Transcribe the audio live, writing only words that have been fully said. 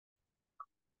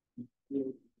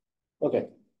ওকে,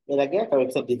 এর আগে একটা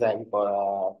ওয়েবসাইট ডিজাইন করা,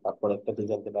 তারপর একটা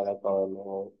ডিজাইন দ্বারা করানো,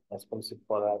 রেসপন্সিভ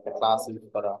করা, একটা ক্লাস ইউজ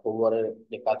করা, হোমওয়ার্কের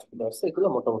যে কাজগুলো আছে এগুলো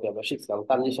মোটামুটি আমরা শিখছিলাম,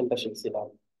 ট্রানজিশনটা শিখছিলাম,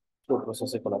 ফ্লো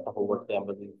প্রসেসে কোনো একটা হোমওয়ার্কে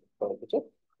আমরা যদি করে কিছু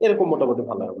এরকম মোটামুটি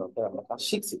ভালো আমরা আমরা কাজ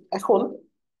শিখছি। এখন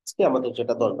আজকে আমাদের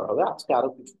যেটা দরকার হবে, আজকে আরো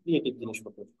কিছু ক্রিয়েটিভ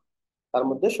জিনিসপত্র। তার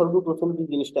মধ্যে সর্বপ্রথম যে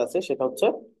জিনিসটা আছে সেটা হচ্ছে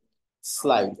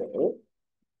স্লাইড,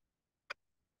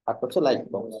 আর হচ্ছে লাইট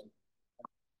বক্স।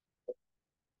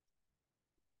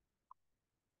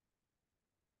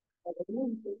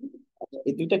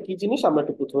 এই দুইটা কি জিনিস আমরা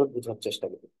একটু প্রথমে বোঝার চেষ্টা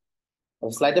করি।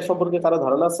 স্লাইডের সম্পর্কে কারো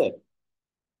ধারণা আছে?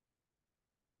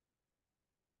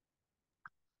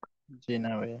 জি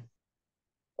না ভাই।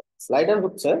 স্লাইডার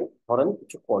হচ্ছে, ধরেন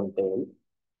কিছু কন্টেন্ট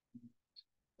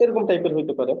এরকম টাইপের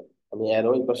হইতে পারে, আমি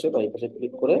অ্যারো এই পাশে বা এই পাশে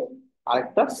ক্লিক করে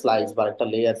আরেকটা স্লাইস বা একটা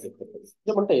লেয়ার দেখতে পারি,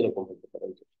 যেমনটা এরকম হতে পারে।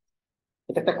 এই যে,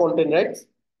 এটা একটা কন্টেন্ট, রাইট?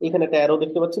 এখানে একটা অ্যারো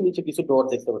দেখতে পাচ্ছি, নিচে কিছু ডট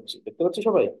দেখতে পাচ্ছি, দেখতে পাচ্ছি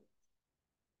সবাই?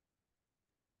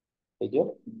 এই যে,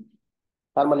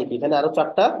 তার মানে কি এখানে আরো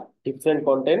চারটা ডিফারেন্ট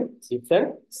কন্টেন্ট, ডিফারেন্ট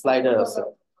স্লাইডার আছে।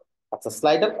 আচ্ছা,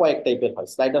 স্লাইডার কয়েক টাইপের হয়।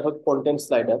 স্লাইডার হয় কন্টেন্ট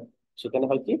স্লাইডার, সেখানে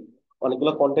হয় কি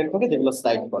অনেকগুলো কন্টেন্ট থাকে যেগুলো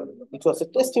স্লাইড করে। কিছু আছে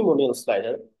টেস্টিমোনিয়াল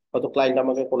স্লাইডার, হয়তো ক্লায়েন্ট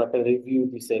আমাকে কোনো একটা রিভিউ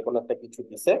দিছে, কোনো একটা কিছু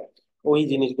দিছে, ওই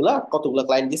জিনিসগুলা কতগুলো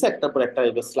ক্লায়েন্ট দিছে একটার পর একটা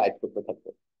স্লাইড করতে থাকবে।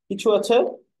 কিছু আছে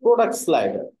প্রোডাক্ট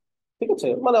স্লাইডার, ঠিক আছে,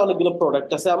 মানে অনেকগুলো প্রোডাক্ট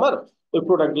আছে আমার, ওই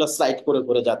প্রোডাক্ট গুলো স্লাইড করে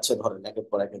করে যাচ্ছে, ধরেন একের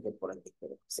পর এক একের পর এক একের পর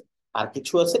এক। আর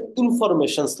কিছু আছে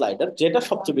ইনফরমেশন স্লাইডার, যেটা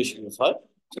সবচেয়ে বেশি ইউজ হয়,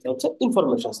 সেটা হচ্ছে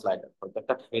ইনফরমেশন স্লাইডার।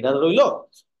 একটা হেডার রইলো,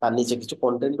 তার নিচে কিছু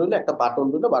কন্টেন্ট রইলো, একটা বাটন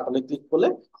রইলো, বাটনে ক্লিক করলে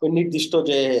ওই নির্দিষ্ট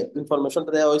যে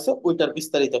ইনফরমেশনটা দেওয়া হয়েছে ওইটার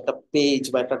বিস্তারিত একটা পেজ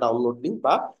বা একটা ডাউনলোড লিঙ্ক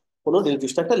বা কোনো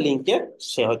নির্দিষ্ট একটা লিঙ্কে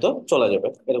সে হয়তো চলে যাবে,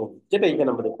 এরকম। যেটা এখানে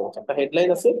আমরা দেখতে পাচ্ছি, একটা হেডলাইন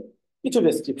আছে, কিছু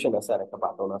ডেসক্রিপশন আছে, আর একটা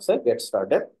বাটন আছে গেট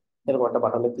স্টার্টেড। এরকম একটা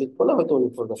বাটনে ক্লিক করলে হয়তো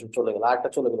ইনফরমেশন চলে গেল, আর একটা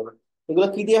চলে গেল। এগুলো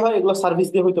কি দিয়ে হয়? এগুলো সার্ভিস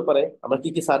দিয়ে হইতে পারে। আমরা কি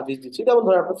কি সার্ভিস দিচ্ছি, যেমন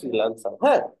ধরেন আপনার ফ্রিল্যান্সার,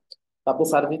 হ্যাঁ, আপনি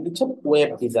সার্ভিস দিচ্ছেন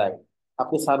ওয়েব ডিজাইন,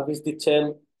 আপনি সার্ভিস দিচ্ছেন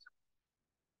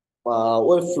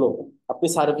ওয়েবফ্লো, আপনি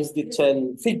সার্ভিস দিচ্ছেন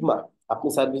ফিগমা, আপনি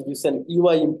সার্ভিস দিচ্ছেন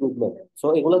ইউআই ইমপ্রুভমেন্ট। সো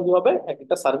এগুলো কি হবে, এক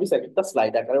একটা সার্ভিস এক একটা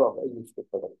স্লাইড আকারে আমরা ইউজ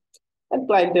করতে পারি। এন্ড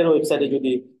ক্লায়েন্টের ওয়েবসাইটে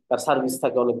যদি তার সার্ভিস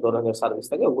থাকে, অনেক ধরনের সার্ভিস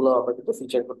থাকে, ওগুলো আমরা কিন্তু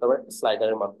ফিচার করতে পারি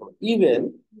স্লাইডারের মাধ্যমে। ইভেন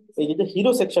এই যে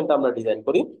হিরো সেকশনটা আমরা ডিজাইন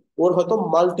করি, ওর হয়তো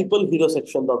মাল্টিপল হিরো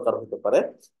সেকশন দরকার হতে পারে,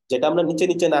 যেটা আমরা নিচে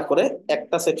নিচে না করে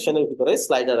একটা সেকশনের ভিতরে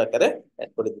স্লাইডার আকারে অ্যাড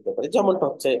করে দিতে পারি, যেমনটা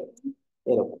হচ্ছে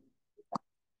এরকম।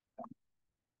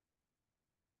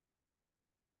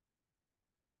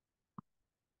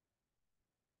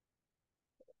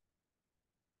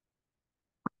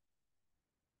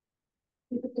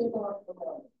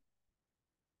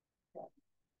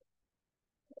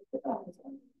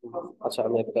 আচ্ছা,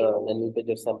 আমি একটা ল্যান্ডিং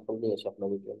পেজের স্যাম্পল নিয়ে এসে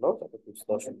আপনাদের জন্য, যাতে বুঝতে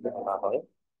অসুবিধা না হয়।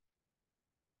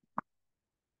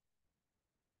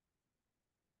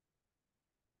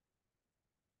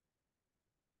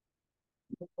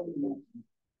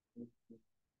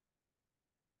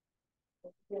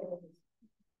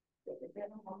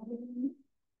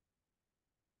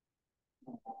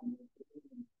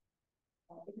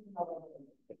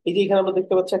 এই যে এখানে আমরা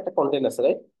দেখতে পাচ্ছি একটা কন্টেন্ট আছে,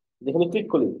 রাইট? যেখানে ক্লিক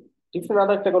করলি ডিফারেন্ট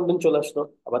আরো একটা কন্টেন্ট চলে আসলো,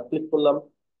 আবার ক্লিক করলাম,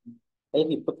 এই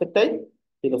কি প্রত্যেকটাই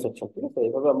হিরো সেকশন, ঠিক আছে?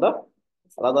 এইভাবে আমরা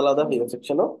আলাদা আলাদা হিরো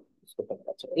সেকশনও ইউজ করতে পারি।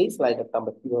 আচ্ছা, এই স্লাইডারটা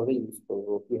আমরা কিভাবে ইউজ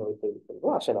করবো, কিভাবে তৈরি করবো,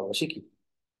 আসেন আমরা শিখি।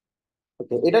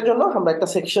 ওকে, এটার জন্য আমরা একটা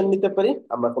সেকশন নিতে পারি,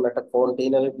 আমরা কোনো একটা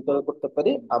কন্টেইনারের ভিতরে করতে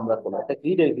পারি, আমরা কোনো একটা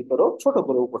গ্রিডের ভিতরেও ছোট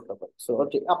করেও করতে পারি। সো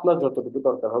আপনার যতটুকু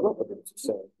দরকার হবে ততটুকু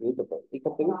নিতে পারি।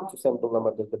 এখান থেকে কিছু স্যাম্পল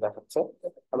আমাদেরকে দেখাচ্ছে।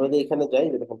 আমরা যদি এখানে যাই,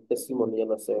 যে দেখেন টেস্টিমোনিয়াল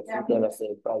আছে, ফিচার আছে,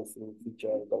 প্রাইসিং,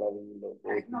 ফিচার, গ্যালারি,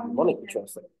 অনেক কিছু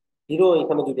আছে। হিরো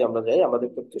এখানে যদি আমরা যাই, আমাদের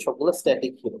ক্ষেত্রে সবগুলো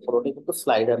স্ট্যাটিক হিরো, কোনোটাই কিন্তু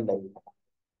স্লাইডার নাই।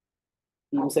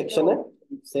 টিম সেকশনে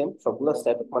সেম সবগুলো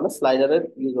স্ট্যাটিক, মানে স্লাইডারের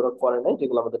ইউজ ওরা করে নাই,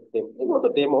 যেগুলো আমাদের ডেমো, এগুলো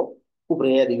তো ডেমো, খুব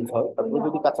রেয়ার ইউজ হয়। তারপরে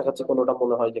যদি কাছাকাছি কোনোটা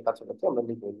মনে হয় যে কাছাকাছি, আমরা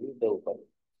নিজে নিতেও পারি।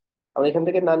 আমরা এখান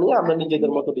থেকে না নিয়ে আমরা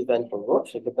নিজেদের মতো ডিজাইন করবো,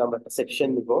 সেক্ষেত্রে আমরা একটা সেকশন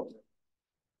নিব।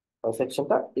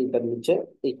 সেকশনটা এইটার নিচে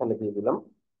এইখানে দিয়ে দিলাম।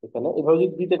 এখানে এভাবে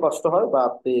যদি দিতে কষ্ট হয় বা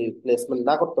আপনি প্লেসমেন্ট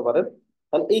না করতে পারেন,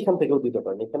 তাহলে এইখান থেকেও দিতে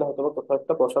পারেন। এখানে হয়তো বা কোথাও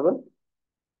একটা বসাবেন,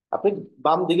 আপনি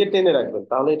বাম দিকে টেনে রাখবেন,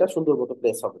 তাহলে এটা সুন্দর মতো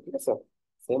প্লেস হবে, ঠিক আছে?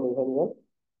 সেম এইভাবে,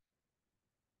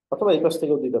 অথবা এই পাশ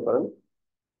থেকেও দিতে পারেন।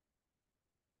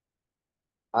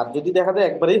 আর যদি দেখা যায়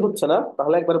একবারেই হচ্ছে না,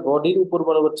 তাহলে একবার বডির উপর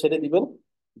বরাবর ছেড়ে দিবেন,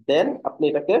 দেন আপনি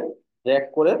এটাকে ড্র্যাগ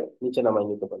করে নিচে নামাই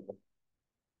নিতে পারবেন।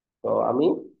 তো আমি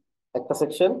একটা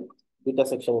সেকশন দুইটা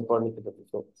সেকশনের পর নিতে পারি।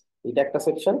 তো এটা একটা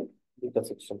সেকশন, দুইটা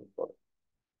সেকশনের পর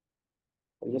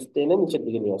জাস্ট টেনে নিচের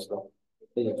দিকে নিয়ে আসলাম,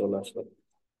 এই যে চলে আসলো।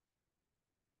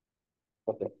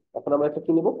 ওকে, এখন আমরা একটা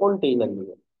কি নিবো, কন্টেইনার নিব।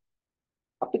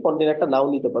 আপনি কন্টেইনারটা নাও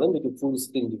নিতে পারেন যদি ফুল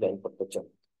স্ক্রিন ডিজাইন করতে চান।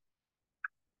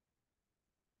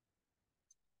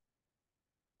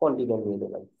 কন্টেনার নিয়ে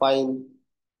নিলাম, ফাইন।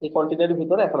 এই কন্টেনারের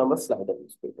ভিতরে এখন আমরা স্লাইডার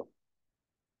ইউজ করবো।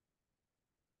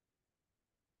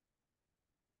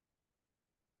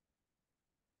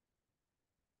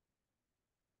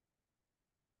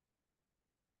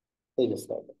 এই যে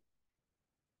স্লাইডার,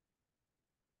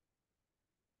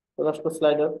 চলে আসলো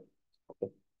স্লাইডার। ওকে,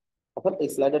 এখন এই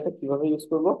স্লাইডারটা কিভাবে ইউজ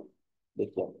করবো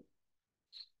দেখি আমরা।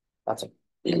 আচ্ছা,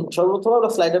 সর্বপ্রথম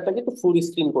আমরা স্লাইডারটাকে একটু ফুল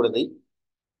স্ক্রিন করে দিই,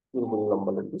 পুরোপুরি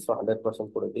লম্বা লিখবি, 100%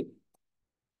 করে দিই।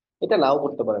 এটা নাও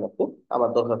করতে পারেন আপনি, আমার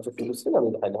দরকার হচ্ছে ফুল স্ক্রিন, আমি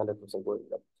 100% করে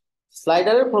দিলাম।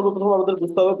 স্লাইডারের সর্বপ্রথম আমাদের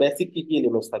বুঝতে হবে বেসিক কি কি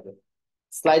এলিমেন্টস থাকে।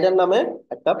 স্লাইডার নামে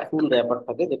একটা ফুল র্যাপার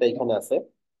থাকে যেটা এখানে আছে,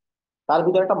 তার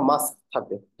ভিতরে একটা মাস্ক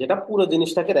থাকে যেটা পুরো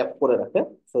জিনিসটাকে র্যাপ করে রাখে।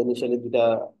 তো ইনিশিয়ালি দুটা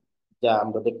যা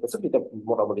আমরা দেখতেছি দুটা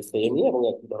মোটামুটি সেমই এবং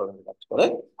একই ধরনের কাজ করে।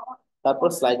 তারপর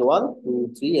স্লাইড 1 2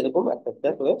 3 এরকম একটা একটা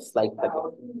করে স্লাইড থাকে।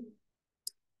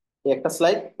 এই একটা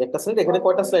স্লাইড এখানে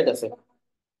কয়টা স্লাইড আছে?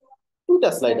 দুইটা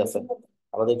স্লাইড আছে।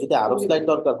 আমাদের যদি আরো স্লাইড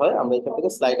দরকার হয় আমরা এখান থেকে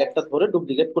স্লাইড একটা ধরে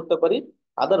ডুপ্লিকেট করতে পারি।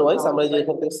 আদারওয়াইজ আমরা এই যে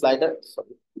এখান থেকে স্লাইডার,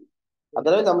 সরি,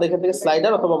 আদারওয়াইজ আমরা এখান থেকে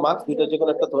স্লাইডার অথবা মার্কস দুইটা যে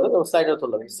কোনো একটা ধরে তখন স্লাইডার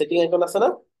ধরলাম, সেটিং আইকন আছে না,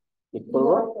 ক্লিক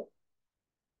করবো।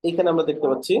 এইখানে আমরা দেখতে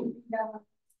পাচ্ছি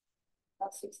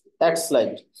অ্যাড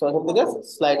স্লাইড, সো এখান থেকে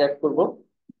স্লাইড অ্যাড করবো।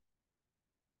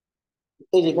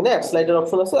 এই যেখানে অ্যাড স্লাইডার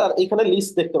অপশন আছে আর এখানে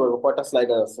লিস্ট দেখতে পারবো কয়টা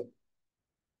স্লাইডার আছে।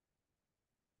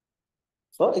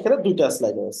 তো এখানে দুইটা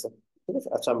স্লাইডার আছে। ঠিক আছে,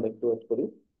 আচ্ছা আমরা একটু ওয়েট করি।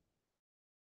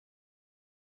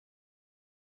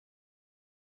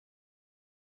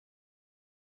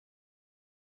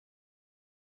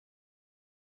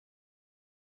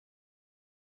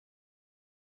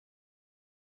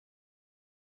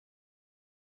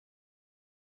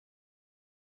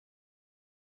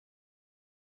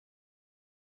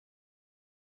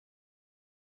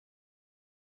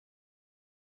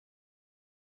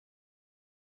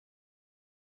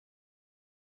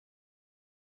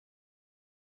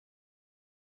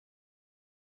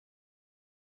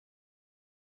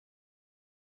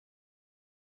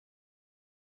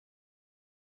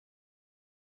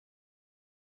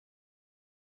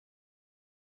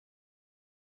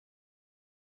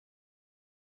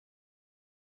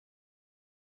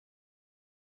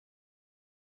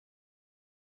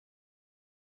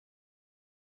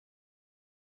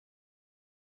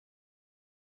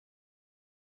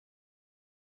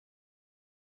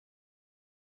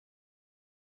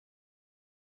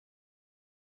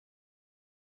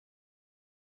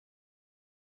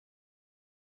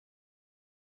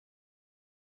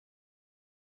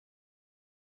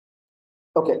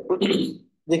 ওকে,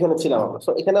 যেখানে ছিলাম আমরা,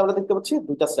 তো এখানে আমরা দেখতে পাচ্ছি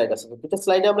দুইটা স্লাইড আছে। তো দুইটা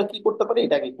স্লাইডে আমরা কি করতে পারি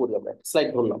এটা আগে করি। আমরা স্লাইড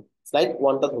ধরলাম, স্লাইড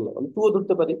 1টা ধরলাম, আমি 2ও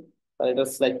ধরতে পারি, আর এটা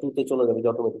স্লাইড 2 তে চলে যাবে যে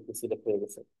অটোমেটিকলি সিলেক্ট হয়ে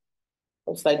গেছে।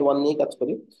 স্লাইড 1 নিয়ে কাজ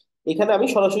করি। এখানে আমি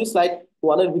সরাসরি স্লাইড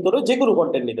 1 এর ভিতরে যে কোনো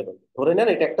কন্টেন্ট নিতে পারি, ধরে নেন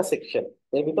এটা একটা সেকশন,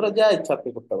 এর ভিতরে যা ইচ্ছা আপনি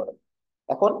করতে পারেন।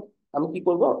 এখন আমি কি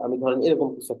করব, আমি ধরেন এরকম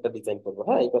কিছু একটা ডিজাইন করবো,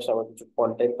 হ্যাঁ, এই পাশে আমার কিছু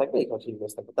কন্টেন্ট থাকবে, এই পাশে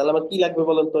ইমেজ থাকবে, তাহলে আমার কি লাগবে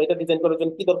বলেন তো? এটা ডিজাইন করার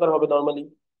জন্য কি দরকার হবে নর্মালি?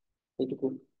 এইটুকু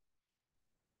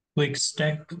কুইক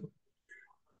স্ট্যাক।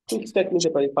 কুইক স্ট্যাক নিতে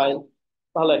পারি, ফাইন,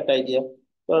 ভালো একটা আইডিয়া।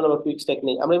 কারণ আমার কুইক স্ট্যাক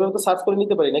নেই, আমরা এভাবে তো সার্চ করে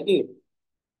নিতে পারি নাকি?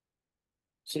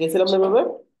 শিখেছিলাম না এভাবে?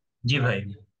 জি ভাই।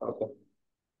 ওকে,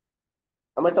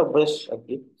 আমার একটা অভ্যাস আর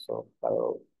কি। সো কারো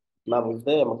না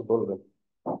বুঝলে আমাকে বলবেন।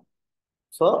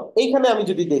 সো এইখানে আমি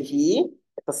যদি দেখি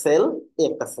একটা সেল,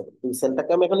 একটা সেল, এই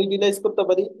সেলটাকে আমি এখন ইউটিলাইজ করতে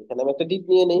পারি। এখানে আমি একটা ডিপ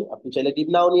নিয়ে নেই, আপনি চাইলে ডিপ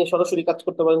নাও নিয়ে সরাসরি কাজ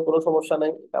করতে পারেন, কোনো সমস্যা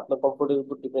নাই, এটা আপনার কমফোর্টের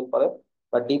উপর ডিপেন্ড করে।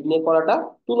 বা ডিপ নিয়ে করাটা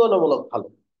তুলনামূলক ভালো।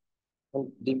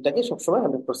 ডিপটাকে সবসময়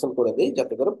 100% করে দিই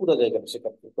যাতে করে পুরো জায়গাটা সে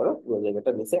ক্যাপচার করে, পুরো জায়গাটা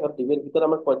নিচে। আর ডিপের ভিতরে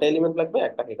আমার কয়টা এলিমেন্ট লাগবে?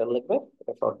 একটা হেডার লাগবে,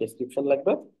 একটা শর্ট ডেসক্রিপশন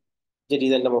লাগবে, যে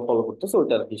ডিজাইনটা আমরা ফলো করতেছি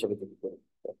ওইটার হিসেবে তৈরি করি।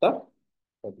 একটা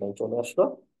হেডলাইন চলে আসলো,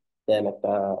 দেন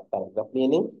একটা প্যারাগ্রাফ নিয়ে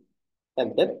নিই,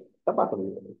 এন্ড দেন একটা বাটন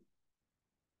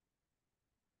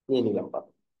নিয়ে নিলাম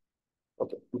বাটন।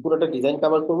 ওকে, পুরোটা ডিজাইন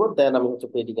কভার করবো, দেন আমি হচ্ছে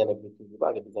পেডিং এন্ড এভরিথিং দিব।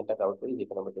 আগে ডিজাইনটা কভার করি,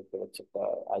 যেখানে আমরা দেখতে পাচ্ছি একটা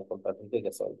আইকনটা ঢুকে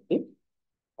গেছে অলরেডি।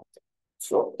 আচ্ছা,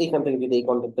 সো এইখান থেকে যদি এই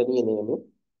কন্টেন্টটা নিয়ে নিই, আমি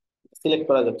সিলেক্ট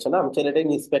করা যাচ্ছে না, আমি চাইলে এটা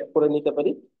ইন্সপেক্ট করে নিতে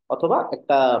পারি। অথবা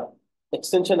একটা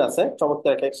এক্সটেনশন আছে,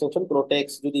 চমৎকার একটা এক্সটেনশন, কোনো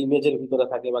টেক্সট যদি ইমেজের ভিতরে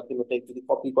থাকে বা কোনো টেক্সট যদি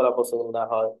কপি করা পসিবল না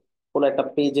হয়, কোনো একটা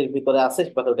পেজের ভিতরে আছে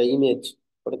বা ওটা ইমেজ,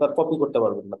 ওটা তো আর কপি করতে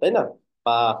পারবেন না, তাই না?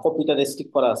 বা কপিটা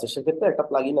রেস্ট্রিক্ট করা আছে, সেক্ষেত্রে একটা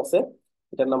প্লাগইন আছে,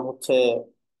 এটার নাম হচ্ছে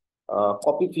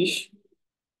কপি ফিশ।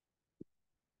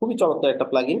 খুবই চমৎকার একটা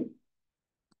প্লাগইন,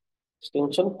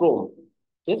 এক্সটেনশন ক্রোম।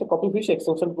 ঠিক আছে, কপি ফিশ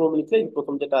এক্সটেনশন ক্রোম লিখলে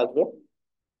প্রথম যেটা আসবে,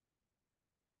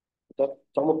 এটা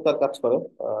চমৎকার কাজ করে।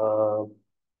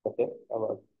 ওকে,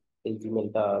 আমার এই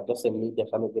জিমেলটা জাস্ট এমনি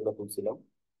দেখানোর জন্য খুলছিলাম,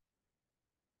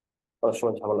 অনেক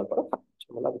সময় ঝামেলা করে,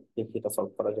 ঝামেলা দেখি এটা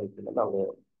সলভ করা যায় কিনা, নাহলে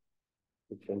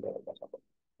ডিফারেন্ট দেখাবো।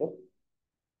 Okay?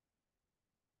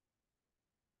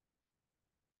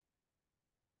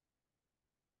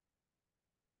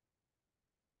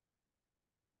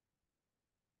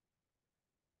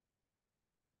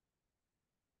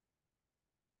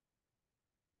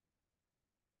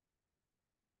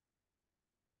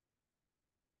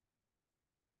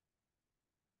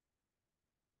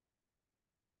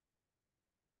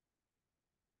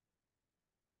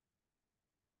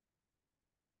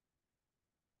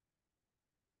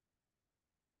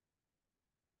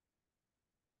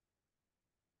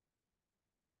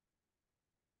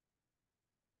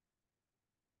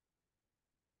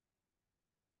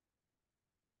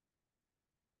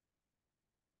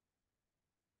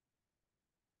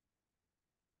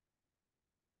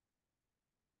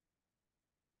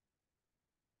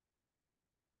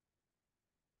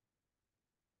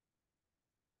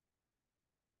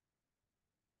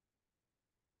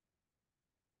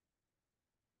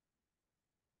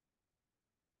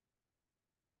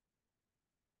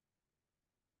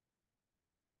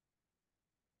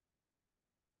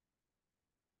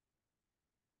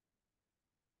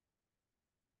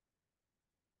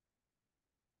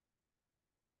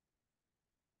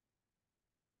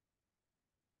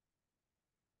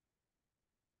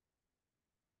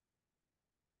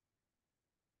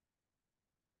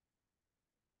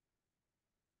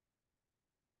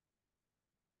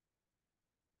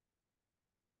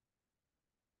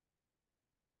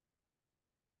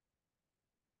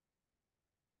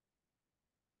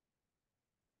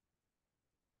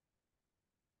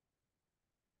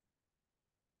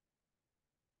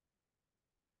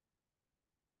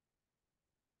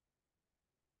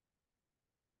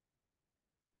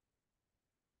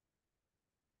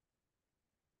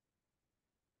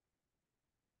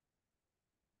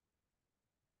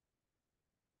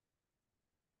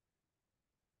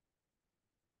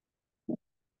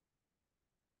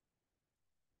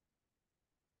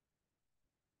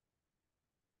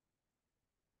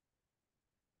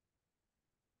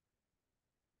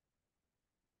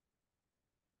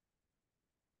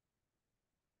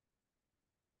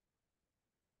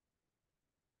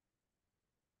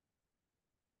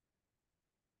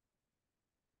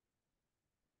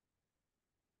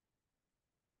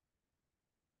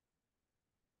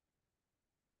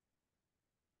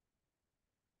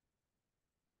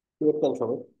 কি করতাম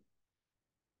সবাই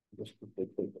বেশ একটু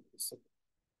দেখতেই করতেছে।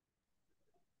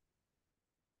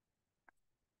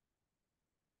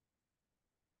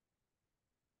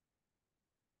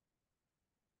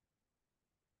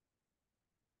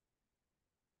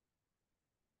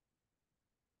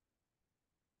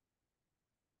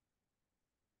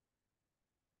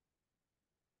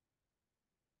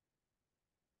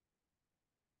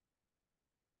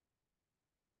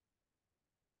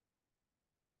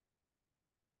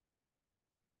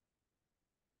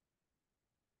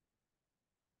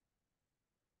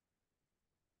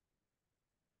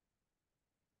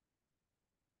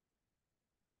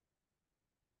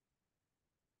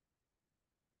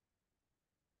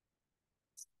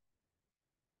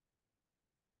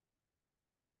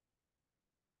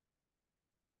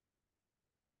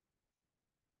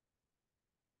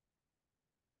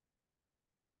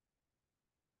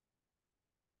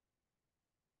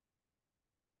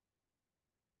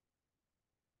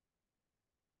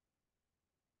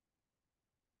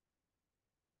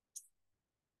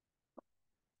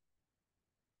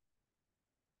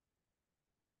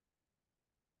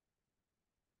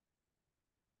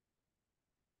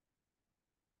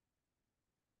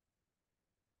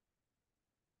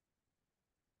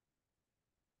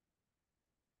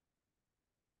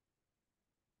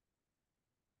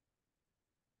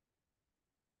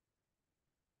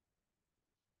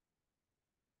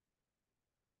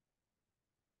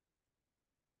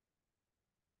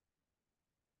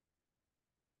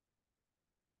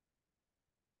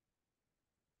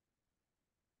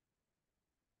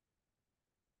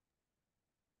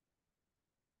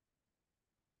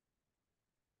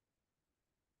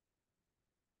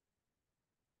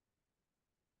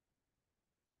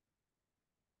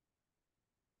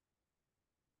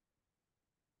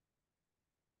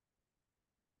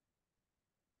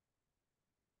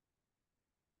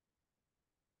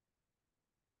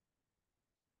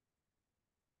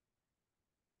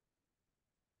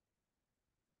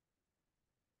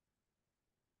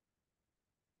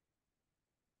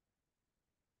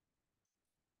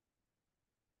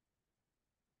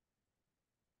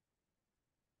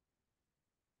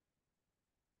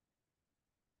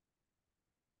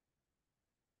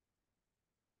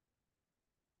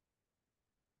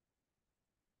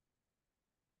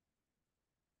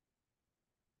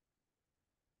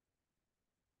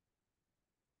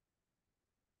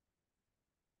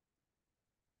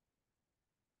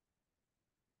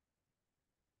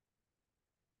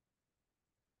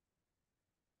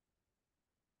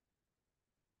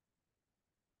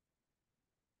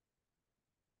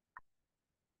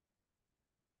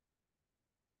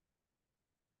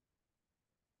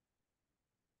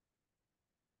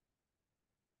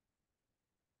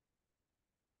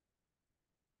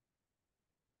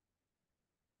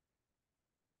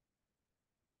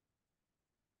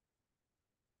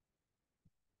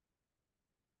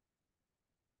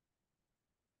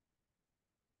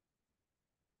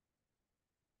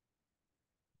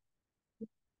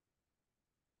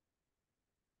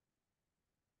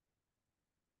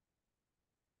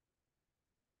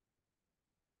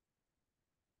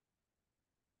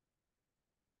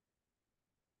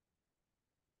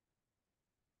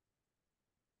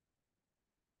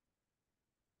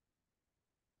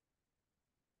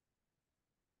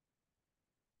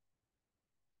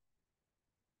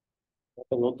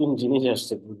 একটা নতুন জিনিস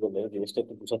আসছে গুগলে, জিনিসটা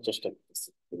একটু বোঝার চেষ্টা করতেছি।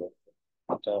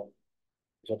 এটা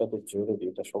যেটা খুব জরুরি,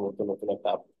 এটা সম্ভবত নতুন একটা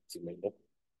আপডেট।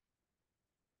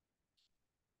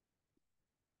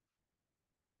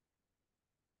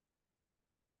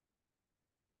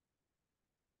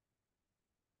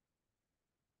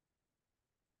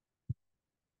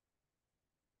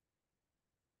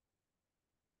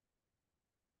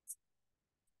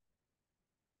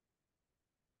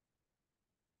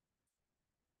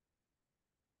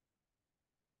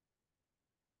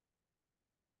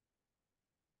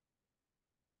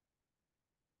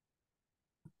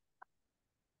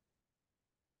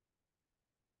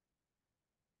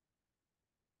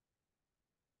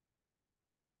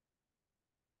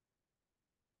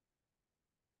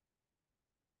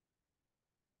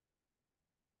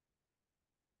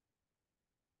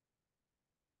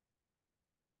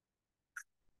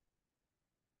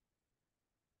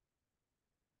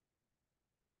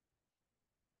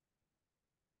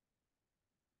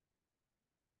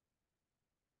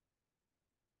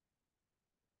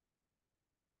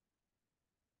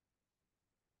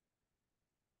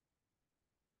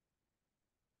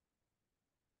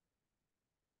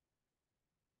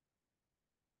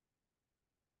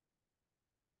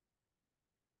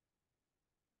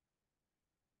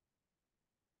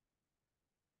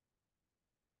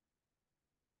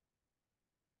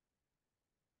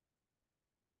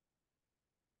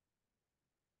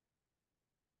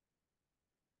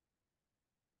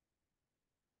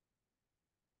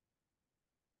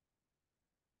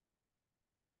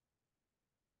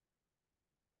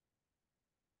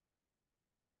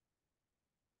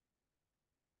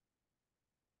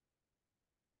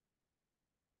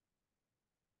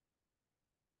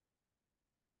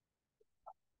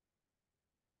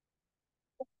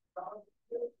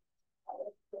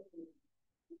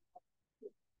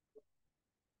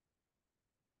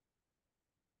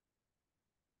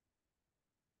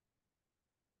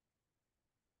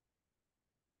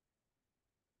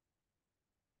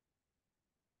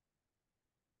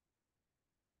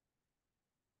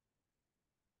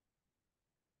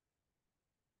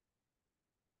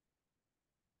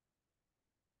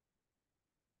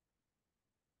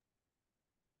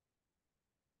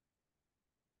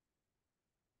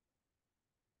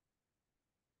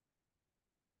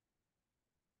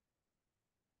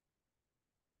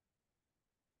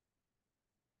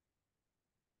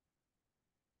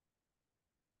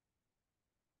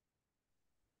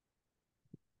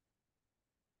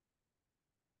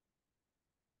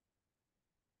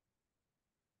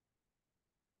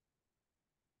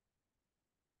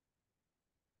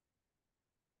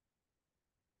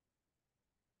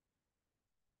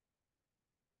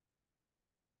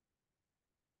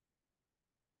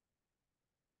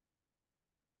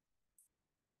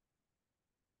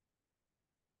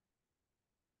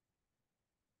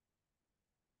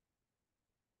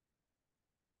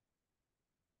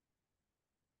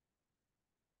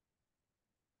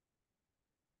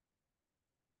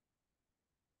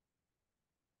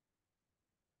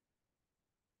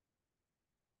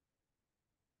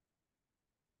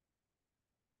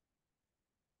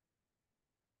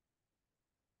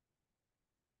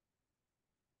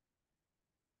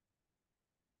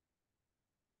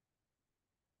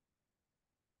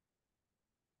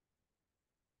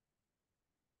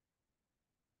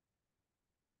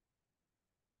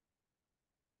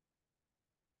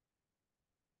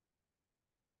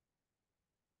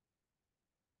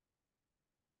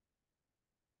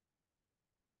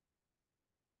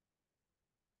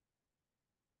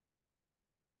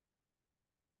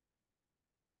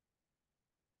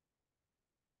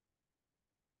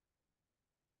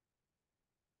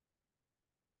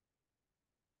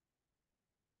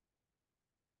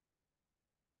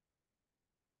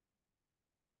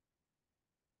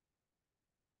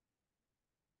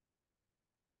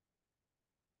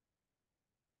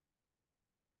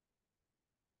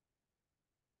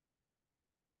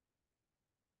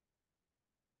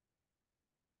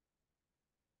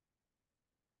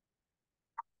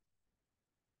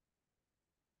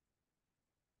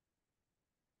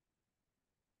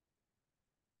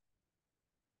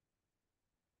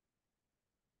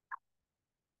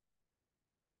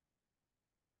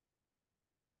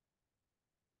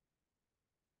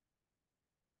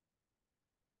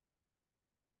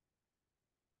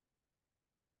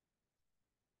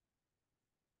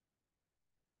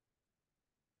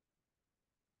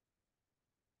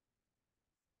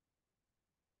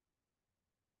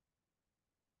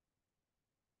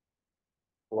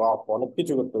 ওয়াও, অনেক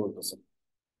কিছু করতে বলতেছে।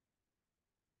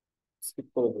 স্কিপ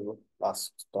করে দেবো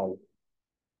লাস্ট টাইম।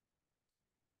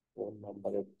 ফোন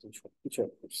নাম্বারের সবকিছু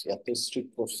অ্যাড করছি, এত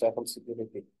স্ট্রিক্ট করছে এখন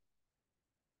সিকিউরিটি।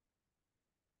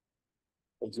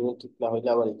 জিমেল ঠিক না হইলে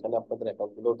আবার এখানে আপনাদের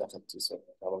অ্যাকাউন্ট গুলো দেখাচ্ছি, স্যার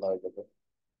ঝামেলা হয়ে যাবে।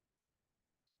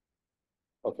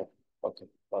 ওকে, ওকে,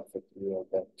 পারফেক্ট, ইউ আর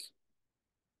ব্যাক।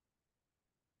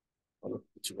 অনেক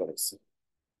কিছু করেছি।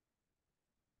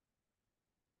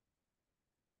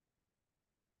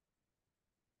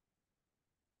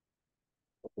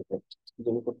 কি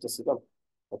জন্য করতেছিলাম,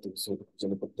 এত কিছু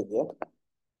জন্য করতে গিয়ে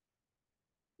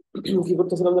কি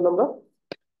করতেছিলাম যেন আমরা?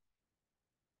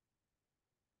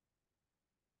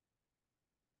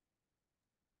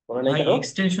 মনে নাই ভাই কারো?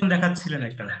 এক্সটেনশন দেখাচ্ছিলেন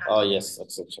একটা। ইয়েস,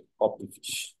 এক্সটেনশন কপি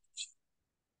ফিশ,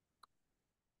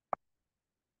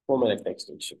 হোমের একটা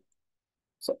এক্সটেনশন।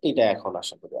 সো এটা এখন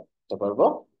আশা করি করতে পারবো।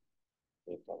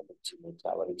 এটা আমাদের Gmail-টা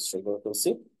আবার রেজিস্টার করে ফেলছি।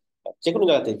 যে কোনো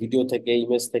জায়গা থেকে, ভিডিও থেকে,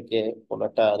 ইমেজ থেকে, কোনো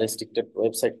একটা রেস্ট্রিক্টেড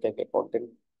ওয়েবসাইট থেকে কন্টেন্ট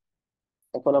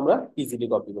এখন আমরা ইজিলি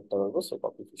কপি করতে পারবো। সো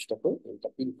কপি ফিশটা করে এটা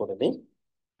পিন করে নেই।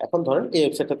 এখন ধরেন এই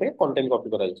ওয়েবসাইটটা থেকে কন্টেন্ট কপি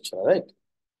করা যাচ্ছে না, রাইট?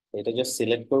 এটা জাস্ট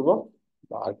সিলেক্ট করবো,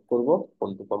 মার্ক করবো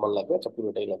কোনটুকু আমার লাগবে, আচ্ছা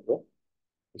পুরোটাই লাগবে,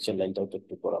 নিচের লাইনটাও তো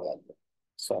একটু করা লাগবে।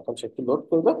 সো এখন সে একটু লোড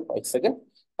করবে কয়েক সেকেন্ড,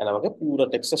 এন্ড আমাকে পুরো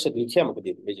টেক্সটটা সে লিখে আমাকে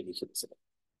দিয়ে দেবে, এই যে লিখে দিচ্ছে।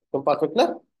 একদম পারফেক্ট না?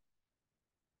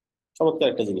 চমৎকার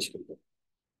একটা জিনিস কিন্তু,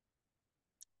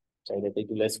 চাইলে এটা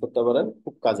ইউটিলাইজ করতে পারেন,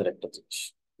 খুব কাজের একটা জিনিস।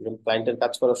 ইভেন ক্লায়েন্টের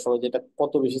কাজ করার সময় যেটা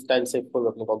কত বেশি টাইম সেভ করবে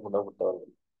আপনি কল্পনা করতে পারবেন।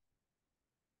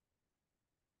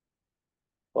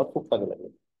 আমার খুব কাজে লাগে।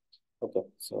 ওকে,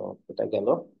 সো এটা গেল।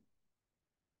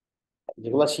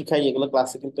 যেগুলো শিখাই এগুলো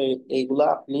ক্লাসে কিন্তু এইগুলা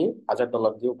আপনি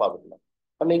 $1000 দিয়েও পাবেন না,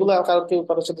 কারণ এগুলো কারো কেউ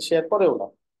কারোর সাথে শেয়ার করেও না,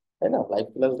 তাই না? লাইভ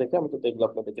ক্লাস দেখে আমি কিন্তু এগুলো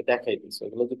আপনাদেরকে দেখাই দিচ্ছি।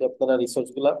 এগুলো যদি আপনারা রিসোর্স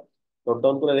গুলা নোট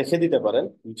ডাউন করে রেখে দিতে পারেন,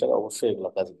 ফিউচারে অবশ্যই এগুলো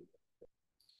কাজে দিবে।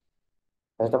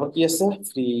 আর তারপর কি আছে?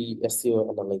 Free SEO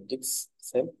analytics,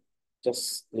 same, just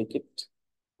click it,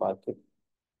 mark it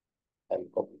and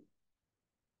copy.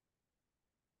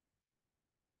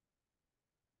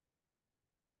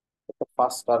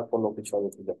 First আর কোনো কিছু আমি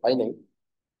খুঁজে পাই নাই,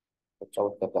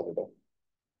 চমৎকার লাগে দেয়।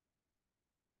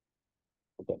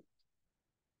 ওকে,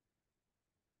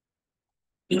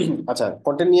 আচ্ছা,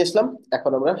 কন্টেন্ট নিয়ে আসলাম,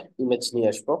 এখন আমরা ইমেজ নিয়ে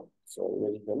আসবো। সো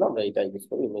ইমেজের জন্য আমরা এইটা ইউজ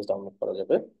করি, ইমেজ ডাউনলোড করা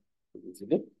যাবে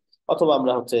ইজিলি। অথবা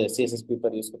আমরা হচ্ছে সিএসএস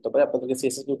পেপার ইউজ করতে পারি। আপনাদেরকে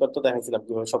সিএসএস পেপার তো দেখাইছিলাম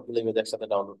কিভাবে সবগুলো ইমেজ একসাথে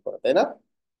ডাউনলোড করা, তাই না?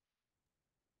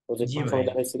 প্রজেক্ট জি করার ভাই। সময়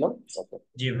দেখাইছিলাম। Okay.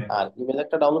 জি ভাই। আর ইমেজ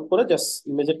একটা ডাউনলোড করে জাস্ট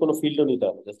ইমেজের কোনো ফিল্ডও নিতে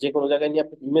হবে, জাস্ট যে কোনো জায়গায় নিয়ে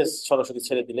আপনি ইমেজ সরাসরি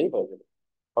ছেড়ে দিলেই হয়ে যাবে,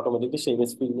 অটোমেটিকলি সেই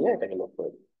ইমেজ ফিল্ড নিয়ে এটাকে লোড করে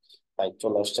দিবে। তাই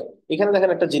চলে আসছে। এখানে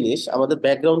দেখেন একটা জিনিস, আমাদের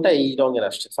ব্যাকগ্রাউন্ডটা এই রঙের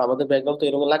আসছে। So আমাদের ব্যাকগ্রাউন্ড তো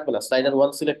এই রঙের লাগবে না, স্লাইডার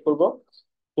ওয়ান সিলেক্ট করবো,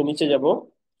 তো নিচে যাব,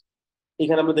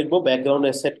 এখানে আমরা দেখবো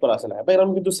ব্যাকগ্রাউন্ডে সেট করা আছে না,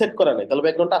 ব্যাকগ্রাউন্ড কিন্তু সেট করা নেই। তাহলে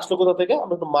ব্যাকগ্রাউন্ডটা আসলো কোথা থেকে?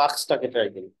 আমরা একটু মার্কসটাকে ট্রাই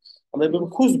করি, আমরা একটু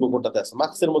খুঁজবো কোনটাতে আছে,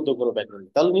 মার্কসের মধ্যে কোনো ব্যাকগ্রাউন্ড,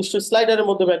 তাহলে নিশ্চয়ই স্লাইডারের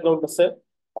মধ্যে ব্যাকগ্রাউন্ড আছে।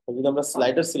 এখন যদি আমরা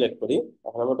স্লাইডার সিলেক্ট করি,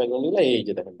 এখন আমরা ব্যাকগ্রাউন্ড নিলে এই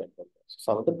যে দেখেন ব্যাকগ্রাউন্ড,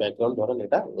 আমাদের ব্যাকগ্রাউন্ড ধরেন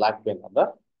এটা লাগবে না, আমরা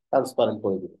ট্রান্সপারেন্ট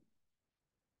করে দিব,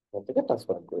 এখান থেকে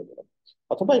ট্রান্সপারেন্ট করে দিলাম।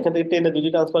 অথবা এখান থেকে টেনে যদি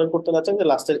ট্রান্সপারেন্ট করতে না চান, যে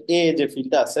লাস্টের এ যে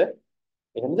ফিল্ডটা আছে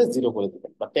এখানে যে 0 করে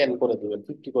দিবেন, বা 10 করে দিবেন,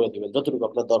 50 করে দিবেন, যতটুকু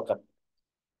আপনার দরকার।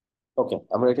 ওকে,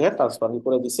 আমরা এটাকে ট্রান্সপারেন্ট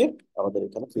করে দিছি, আমাদের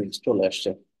এখানে ফিল্ড চলে আসছে।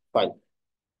 ফাইন।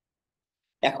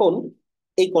 এখন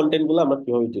এই কন্টেন্ট গুলো আমরা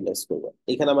কিভাবে ইউটিলাইজ করবো?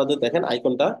 এখানে আমাদের দেখেন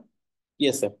আইকনটা কি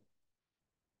আছে,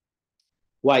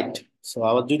 হোয়াইট। সো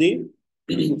আমার যদি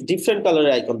ডিফারেন্ট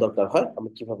কালারের আইকন দরকার হয়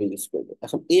আমরা কিভাবে ইউজ করবো?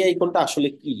 এখন এই আইকনটা আসলে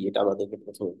কি, এটা আমাদেরকে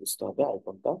প্রথমে বুঝতে হবে।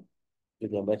 আইকনটা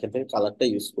যদি আমরা এখান থেকে কালারটা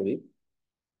ইউজ করি,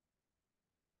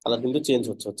 কালার কিন্তু চেঞ্জ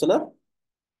হচ্ছে, হচ্ছে না?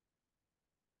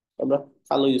 আমরা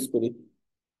কালো ইউজ করি,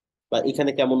 বা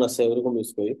এখানে কেমন আছে ওরকম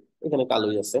ইউজ করি, এখানে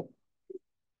কালোই আছে।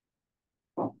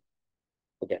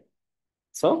 ওকে,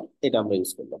 সো এটা আমরা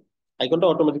ইউজ করলাম। আইকনটা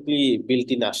অটোমেটিকলি বিল্ট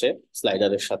ইন আসে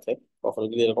স্লাইডারের সাথে। কখনো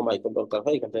যদি এরকম আইকন দরকার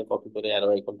হয়, এখান থেকে কপি করে অ্যারো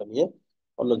আইকনটা নিয়ে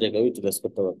অন্য জায়গায় ইউটিলাইজ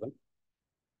করতে পারবেন।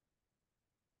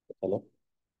 এখানে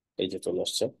এই যে চলে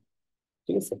আসছে,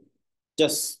 ঠিক আছে?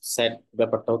 জাস্ট সেট,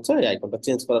 ব্যাপারটা হচ্ছে এই আইকনটা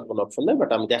চেঞ্জ করার কোনো অপশন নেই, বাট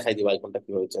আমি দেখাই দিব আইকনটা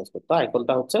কিভাবে চেঞ্জ করতে হয়।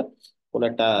 আইকনটা হচ্ছে কোন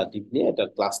একটা ডিপ নিয়ে এটা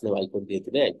ক্লাস নেম আইকন দিয়ে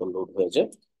দিলে আইকন লোড হয়ে যায়।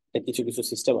 এটা কিছু কিছু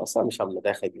সিস্টেম আছে, আমি সামনে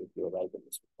দেখাই দিব কিভাবে আইকন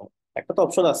ইউজ করতে হয়। একটা তো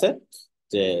অপশন আছে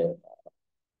যে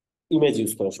ইমেজ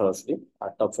ইউজ করে সরাসরি, আর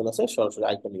একটা অপশন আছে সরাসরি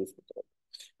আইকন ইউজ করতে হবে।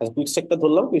 আচ্ছা, কুইক স্ট্যাকটা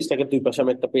ধরলাম, কুইক স্ট্যাকের দুই পাশে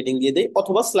আমি একটা পেডিং দিয়ে দিই,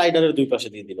 অথবা স্লাইডারের দুই পাশে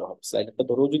দিয়ে দিলে হবে। স্লাইডারটা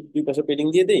ধরেও যদি দুই পাশে পেডিং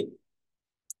দিয়ে দিই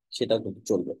সেটা কিন্তু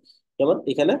চলবে। যেমন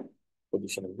এখানে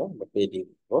পজিশন আমরা পেডিং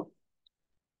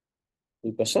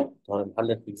দুই পাশে ধরেন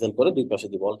 100 পিক্সেল করে দুই পাশে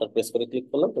দিব, অল্টার প্রেস করে ক্লিক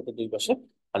করলাম, তাতে দুই পাশে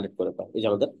 100 করে পাই। এই যে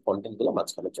আমাদের কন্টেন্ট গুলো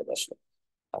মাঝখানে চলে আসলো।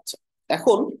 আচ্ছা,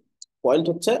 এখন পয়েন্ট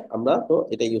হচ্ছে আমরা তো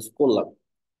এটা ইউজ করলাম,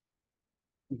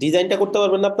 ডিজাইনটা করতে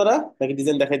পারবেন না আপনারা, নাকি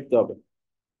ডিজাইন দেখাই দিতে হবে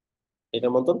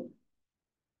এটার মতন?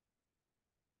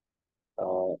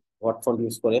 হোয়াট ফন্ট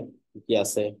ইউজ করে কি কি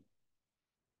আছে,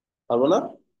 পারবো না?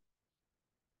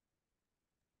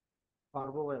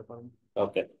 পারবো ভাইয়া, পারবো।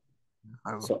 ওকে।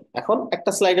 পারবো। সো এখন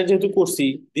একটা স্লাইডার যেহেতু করছি,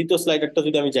 দ্বিতীয় স্লাইডারটা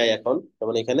যদি আমি যাই এখন,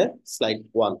 যেমন এখানে স্লাইড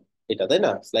 1 এটা, তাই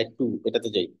না? স্লাইড 2 এটাতে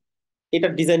যাই,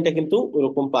 এটার ডিজাইনটা কিন্তু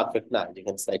ওরকম পারফেক্ট না,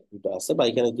 যেখানে স্লাইড 2টা আছে বা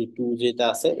এখানে যে 2 যেটা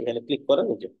আছে, এখানে ক্লিক করেন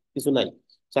এই যে কিছু নাই।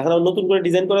 So এখন আমার নতুন করে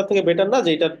ডিজাইন করার থেকে বেটার না যে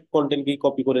এটার কন্টেন্ট কি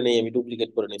কপি করে নেই, আমি ডুপ্লিকেট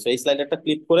করে নিই। So এই স্লাইডারটা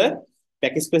ক্লিক করে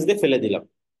প্যাকেজ স্পেস দিয়ে ফেলে দিলাম।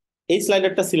 এই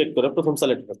স্লাইডারটা সিলেক্ট করে প্রথম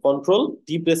স্লাইডারটা কন্ট্রোল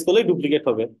ডি প্রেস করলে ডুপ্লিকেট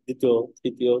হবে, দ্বিতীয়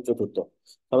তৃতীয় চতুর্থ।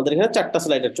 আমাদের এখানে 4টা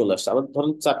স্লাইডার চলে আসছে। আমাদের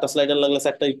ধরুন 4টা স্লাইডার লাগলে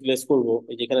 4টা রিপ্লেস করবো,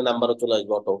 এই যে এখানে নাম্বারও চলে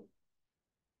আসবে অটো।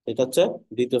 এটা হচ্ছে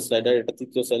দ্বিতীয় স্লাইডার, এটা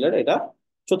তৃতীয় স্লাইডার, এটা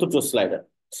চতুর্থ স্লাইডার।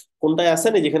 কোনটায়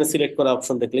আছেন এই যেখানে সিলেক্ট করা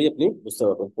অপশন দেখলেই আপনি বুঝতে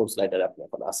পারবেন কোন স্লাইডারে আপনি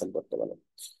এখন আছেন বর্তমানে।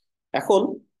 এখন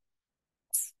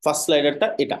ফার্স্ট স্লাইডারটা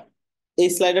এটা, এই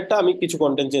স্লাইডারটা আমি কিছু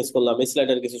কন্টেন্ট চেঞ্জ করলাম, এই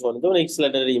স্লাইডার কিছু কন্টেন্ট, যেমন এই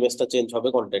স্লাইডারের ইমেজটা চেঞ্জ হবে,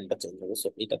 কন্টেন্টটা চেঞ্জ হবে। সো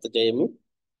এটাতে যাই আমি,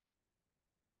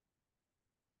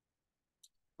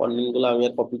 কন্টেন্ট গুলো আমি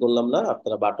আর কপি করলাম না,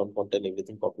 আপনারা বাটন কন্টেন্ট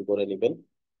এভরিথিং কপি করে নেবেন।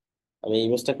 আমি এই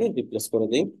ইমেজটাকে রিপ্লেস করে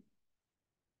দিই,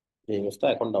 এই ইমেজটা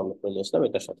এখন ডাউনলোড করে নিয়ে আসলাম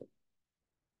এটার সাথে।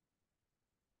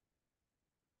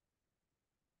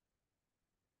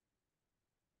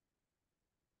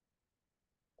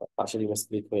 পাশের ইমেজ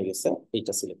ক্লিক হয়ে গেছে,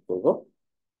 এইটা সিলেক্ট করব,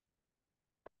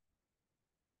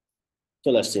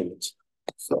 চলে আসছে ইমেজ।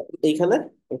 এইখানে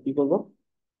আমি কি করবো,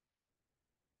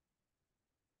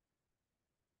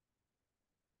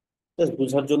 জাস্ট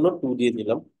বোঝার জন্য 2 দিয়ে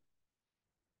দিলাম,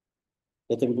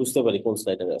 যাতে আমি বুঝতে পারি কোন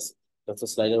স্লাইডারে আছে। এটা হচ্ছে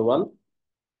স্লাইডার 1,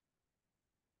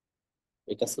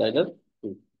 এটা স্লাইডার 2।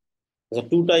 আচ্ছা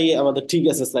 2টাই আমাদের ঠিক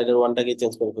আছে, স্লাইডার 1টাকে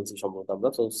চেঞ্জ করে ফেলছি সম্ভবত আমরা।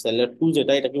 তো স্লাইডার 2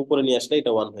 যেটা, এটাকে উপরে নিয়ে আসলে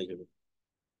এটা 1 হয়ে যাবে,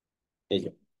 এই যে।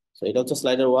 তো এটা হচ্ছে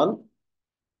স্লাইডার 1,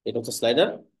 এটা হচ্ছে স্লাইডার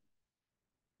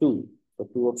 2। তো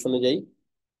 2 অপশনে যাই,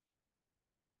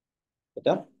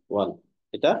 এটা 1,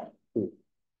 এটা 2,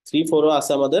 3 4ও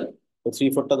আছে আমাদের। তো 3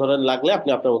 4টা ধরেন লাগলে আপনি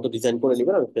আপনার মতো ডিজাইন করে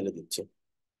নেবেন, আমি ফেলে দিচ্ছি।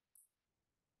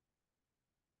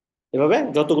 এভাবে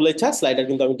যতগুলো ইচ্ছা স্লাইডার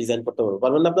কিন্তু আমি ডিজাইন করতে পারবো।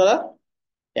 পারবেন না আপনারা?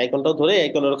 আইকনটাও ধরে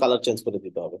আইকনের কালার চেঞ্জ করে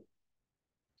দিতে হবে,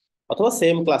 অথবা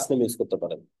সেম ক্লাস নেম ইউজ করতে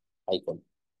পারেন আইকন।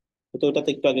 তো ওটাতে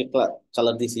একটু আগে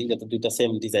কালার দিছি যাতে দুইটা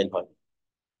সেম ডিজাইন হয়।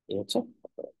 এই হচ্ছে,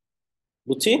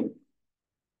 বুঝছি।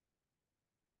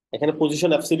 এখানে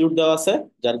পজিশন অ্যাবসলিউট দেওয়া আছে,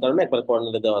 যার কারণে একবার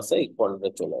কর্নারে দেওয়া আছে, এই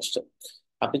কর্নারে চলে আসছে।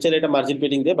 আপনি চাইলে এটা মার্জিন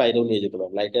পেডিং দিয়ে বাইরেও নিয়ে যেতে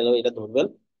পারেন, লাইটেরও এটা ধরবেন,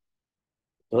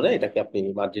 ধরে এটাকে আপনি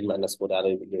মার্জিন মাইনাস করে আরো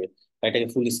এদিকে এটাকে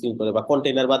ফুল স্ক্রিন করে বা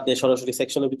কন্টেইনার বাদ দিয়ে সরাসরি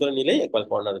সেকশনের ভিতরে নিলেই একবার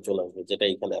কর্নারে চলে আসবে, যেটা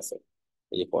এখানে আছে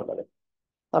এই যে কর্নারে।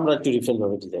 আমরা একটু ডিফারেন্ট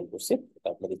ভাবে ডিজাইন করছি, এটা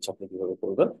আপনার ইচ্ছা, আপনি কিভাবে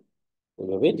করবেন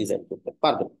ওইভাবে ডিজাইন করতে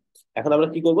পারবেন। এখন আমরা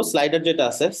কি করব, স্লাইডার যেটা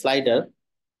আছে, স্লাইডার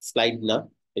স্লাইড না,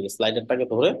 এই যে স্লাইডারটাকে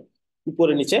ধরে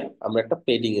উপরে নিচে আমরা একটা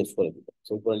পেডিং ইউজ করে দিব।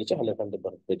 উপরে নিচে 100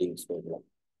 ধরে পেডিং ইউজ করে দিলাম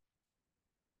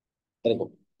এরকম।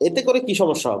 এতে করে কি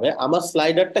সমস্যা হবে, আমার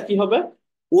স্লাইডারটা কি হবে,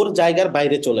 ওর জায়গার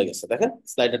বাইরে চলে গেছে। দেখেন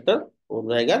স্লাইডারটা ওর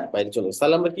জায়গার বাইরে চলে গেছে।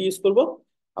 তাহলে আমরা কি ইউজ করব,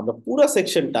 আমরা পুরো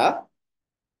সেকশনটা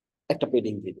একটা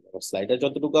পেডিং দিয়ে দিব। স্লাইডার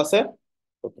যতটুকু আছে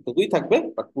ততটুকুই থাকবে,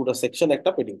 বাট পুরো সেকশন একটা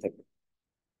পেডিং থাকবে,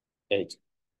 এই যে।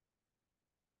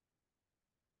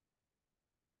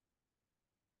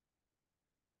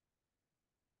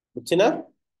 বুঝছি না?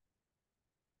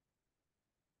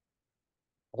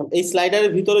 এখন এই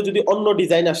স্লাইডারের ভিতরে যদি অন্য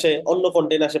ডিজাইন আসে, অন্য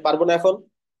কন্টেন্ট আসে, পারবো না এখন?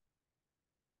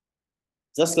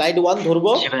 জাস্ট স্লাইড 1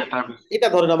 ধরবো, জি ভাইয়া, পারবো। এটা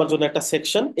ধরেন আমার জন্য একটা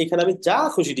সেকশন, এখানে আমি যা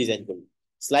খুশি ডিজাইন করি।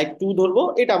 স্লাইড 2 ধরবো,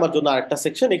 এটা আমার জন্য আরেকটা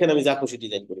সেকশন, এখানে আমি যা খুশি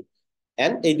ডিজাইন করি।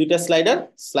 এন্ড এই দুইটা স্লাইডার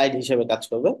স্লাইড হিসেবে কাজ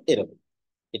করবে এরকম।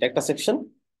 এটা একটা সেকশন,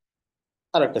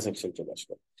 আর একটা সেকশন চলে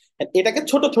আসবে। And এটাকে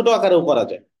ছোট ছোট আকারেও করা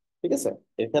যায়, ঠিক আছে?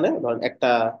 এখানে ধরেন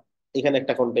একটা, এখানে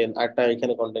একটা কন্টেন্ট, আরেকটা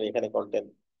এখানে কন্টেন্ট, এখানে কন্টেন্ট,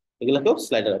 এগুলোকেও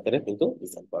স্লাইডার আকারে কিন্তু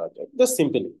ডিজাইন করা যায়। জাস্ট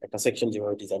সিম্পলি একটা সেকশন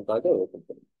যেভাবে ডিজাইন করা যায় ওরকম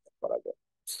করে করা যায়।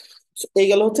 So, এই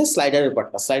গেল হচ্ছে স্লাইডারের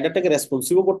পার্টটা। স্লাইডারটাকে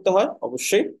রেসপন্সিভও করতে হয়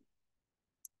অবশ্যই।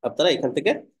 আপনারা এখান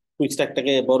থেকে কুইক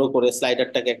স্ট্যাকটাকে বড় করে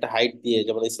স্লাইডারটাকে একটা হাইট দিয়ে,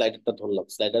 যেমন এই স্লাইডারটা ধরলাম,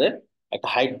 স্লাইডারে একটা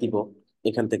হাইট দিব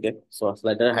এখান থেকে। সো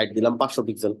স্লাইডারের হাইট দিলাম 500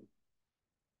 পিক্সেল,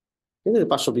 ঠিক আছে?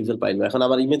 500 পিক্সেল পাইলো। এখন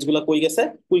আমার ইমেজ গুলা কই গেছে,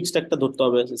 কুইক স্ট্যাকটা ধরতে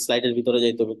হবে, স্লাইডের ভিতরে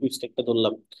যাইতে হবে, কুইক স্ট্যাকটা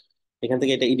ধরলাম। এখান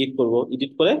থেকে এটা এডিট করব,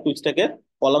 এডিট করে কুইক স্ট্যাকের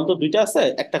কলাম তো দুইটা আছে,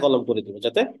 একটা কলাম করে দিব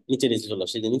যাতে নিচে নিচে চলে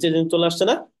আসে। যে নিচে চলে আসছে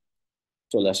না,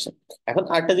 চলে আসছে। এখন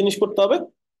আরেকটা জিনিস করতে হবে,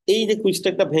 এই যে কুইক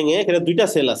স্ট্যাকটা ভেঙে এখানে দুইটা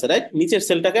সেল আছে, রাইট? নিচের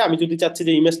সেলটাকে আমি যদি চাচ্ছি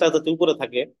যে ইমেজটা যাতে উপরে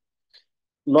থাকে,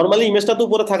 নর্মালি ইমেজটা তো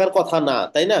উপরে থাকার কথা না,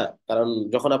 তাই না? কারণ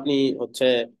যখন আপনি হচ্ছে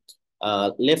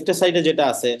লেফটের সাইডে যেটা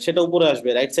আছে সেটা উপরে আসবে,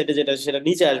 রাইট সাইডে যেটা আছে সেটা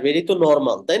নিচে আসবে, এটাই তো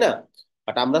নর্মাল, তাই না?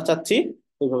 বাট আমরা চাচ্ছি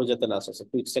ওইভাবে যাতে না আসে,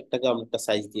 কুইক স্ট্যাকটাকে আমরা একটা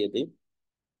সাইজ দিয়ে দিই,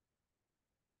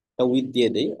 একটা উইথ দিয়ে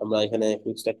দিই। আমরা এখানে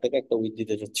কুইক স্ট্যাকটাকে একটা উইথ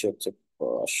দিতে যাচ্ছি হচ্ছে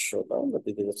 500, না আমরা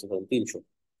দিতে যাচ্ছি ধরুন 300।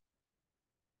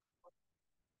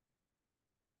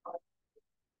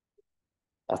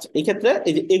 আচ্ছা, এই ক্ষেত্রে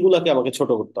এই যে এগুলাকে আমাকে ছোট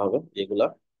করতে হবে, এগুলা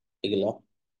এগুলা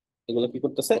এগুলা কি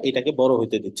করতেছে, এটাকে বড়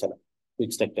হইতে দিচ্ছে না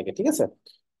কুইক স্ট্যাকটাকে, ঠিক আছে?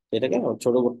 এটাকে আমার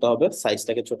ছোট করতে হবে,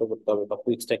 সাইজটাকে ছোট করতে হবে, বা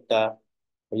কুইক স্ট্যাকটা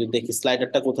যদি দেখি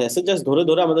স্লাইডারটা কোথায় আছে, জাস্ট ধরে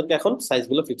ধরে আমাদেরকে এখন সাইজ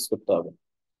গুলো ফিক্স করতে হবে।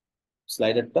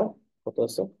 স্লাইডারটা কত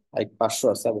আছে? হাইট 500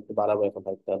 আছে, আমি একটু বাড়াবো এখন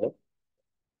হাইটটা হবে।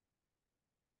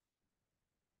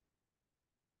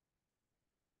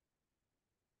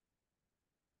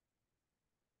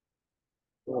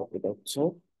 তো এটা হচ্ছে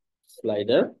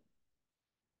স্লাইডার,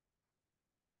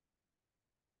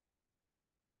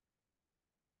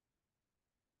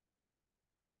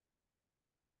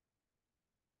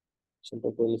 সেটা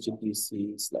করে নিচ্ছি ডিসি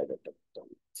স্লাইডারটা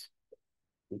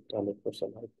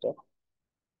 100% হাইটটা।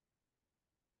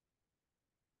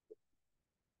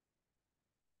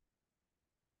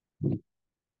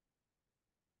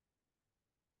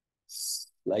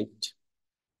 স্লাইড,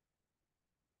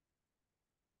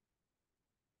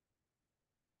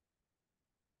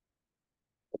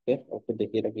 ওকে ওকে,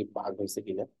 দেখি এটা কি বাগ হয়েছে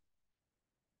কিনা,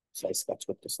 সাইজ কাজ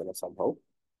করতেছে না সামহাউ।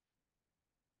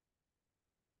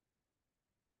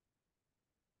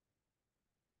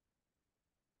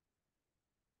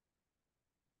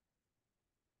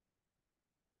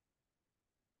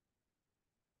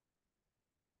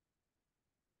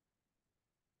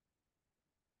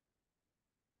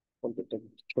 কম্পিউটার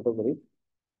ছোট করি,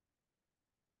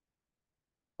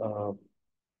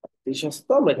 30 আছে,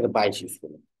 তো আমরা এখানে 22 ইউজ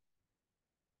করি।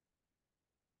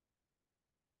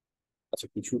 আচ্ছা,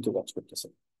 কিছুই তো কাজ করতেছে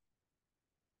না।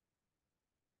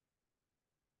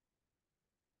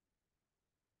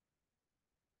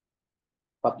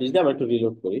 আপনি যদি আমরা একটু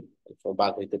রিলোড করি,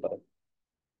 বাগ হইতে পারে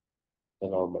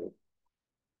নর্মাল।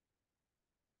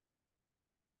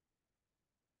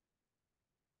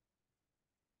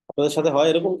 আপনাদের সাথে হয়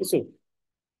এরকম কিছু?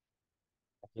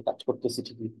 আপনি কাজ করতেছি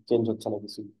ঠিকই, চেঞ্জ হচ্ছে না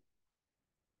কিছু?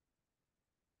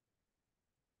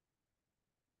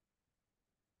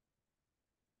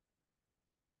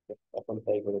 এখন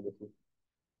ট্রাই করে দেখি।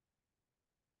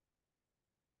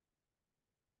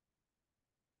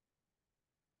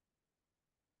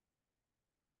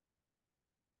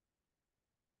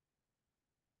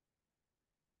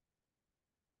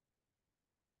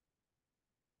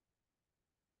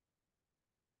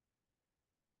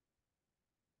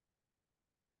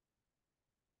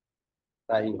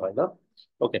 তাই হয় না?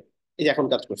 ওকে, এই যে এখন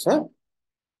কাজ করছে, হ্যাঁ।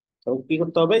 তখন কি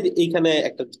করতে হবে, যে এইখানে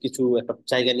একটা কিছু একটা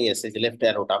জায়গা নিয়ে এসে যে লেফট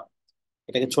অ্যারোটা,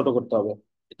 এটাকে ছোট করতে হবে।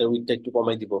 এটা উইডথটা একটু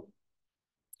কমাই দিব।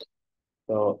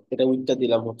 তো এটা উইডথটা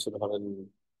দিলাম হচ্ছে ধরেন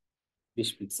 20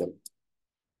 পিক্সেল,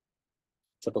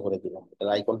 ছোট করে দিলাম। এটার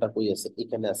আইকনটা কই আছে?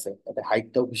 এখানে আছে। এটা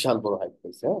হাইটটাও বিশাল বড় হাইট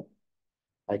পাইছে, হ্যাঁ।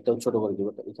 হাইটটাও ছোট করে দিব।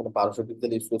 তো এখানে 1200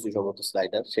 পিক্সেল ইউজ করছি সম্ভবত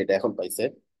স্লাইডার, সেটা এখন পাইছে,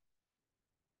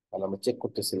 কারণ আমরা চেক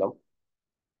করতেছিলাম।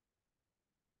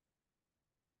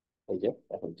 এই যে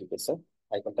এখন ঠিক আছে,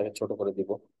 আইকনটাকে ছোট করে দিব।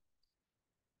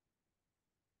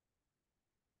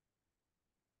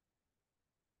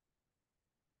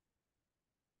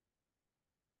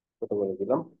 ছোট করে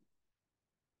দিলাম।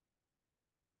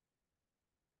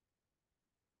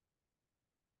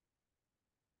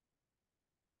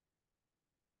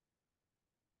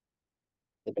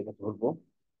 এটাকে ধরবো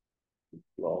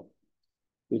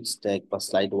কুইক স্ট্যাক বা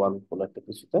স্লাইড ওয়ান কোনো একটা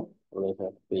কিছুতে। আমরা এখানে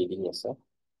একটা পেইন্টিং আছে,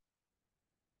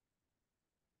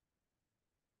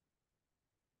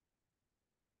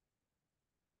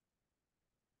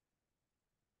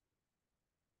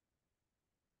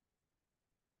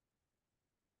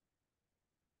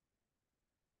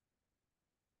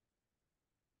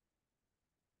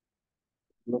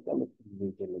 এগুলোকে আমি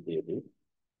টেনে দিয়ে দিই।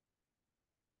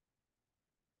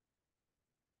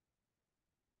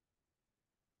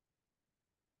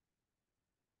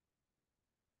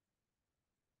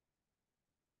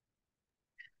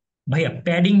 ভাইয়া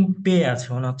প্যাডিং পেয়ে আছে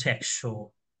মনে হচ্ছে 100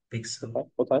 পিক্সেল কোথায়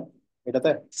কোথায়? এটাতে?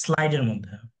 স্লাইডের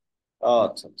মধ্যে।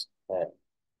 আচ্ছা আচ্ছা, হ্যাঁ,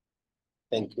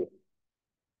 থ্যাংক ইউ।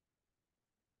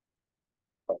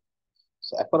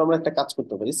 এখন আমরা একটা কাজ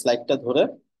করতে পারি, স্লাইডটা ধরে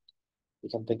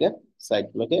এখান থেকে সাইড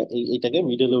গুলোকে এইটাকে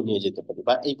মিডলেও নিয়ে যেতে পারি,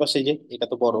 বা এই পাশে যে এটা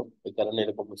তো বড়, এই কারণে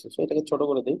এরকম হচ্ছে। So এটাকে ছোট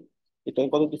করে দিই। এটাকে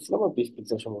কত দিচ্ছিলাম? 20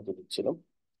 পিক্সেল সম্ভবত দিচ্ছিলাম।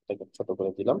 এটাকে ছোট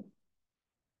করে দিলাম।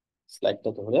 স্লাইডটা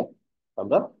ধরে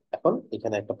আমরা এখন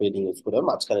এখানে একটা পেডিং ইউজ করে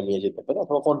মাঝখানে নিয়ে যেতে পারি,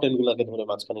 অথবা কন্টেন্ট গুলাকে ধরে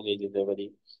মাঝখানে নিয়ে যেতে পারি।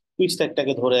 কুইক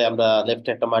স্ট্যাকটাকে ধরে আমরা লেফটে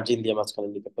একটা মার্জিন দিয়ে মাঝখানে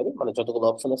নিতে পারি, মানে যতগুলো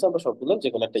অপশন আছে আমরা সবগুলো যে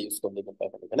কোনো একটা ইউজ করে নিতে পারি।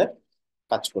 এখন এখানে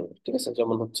কাজ করবে, ঠিক আছে?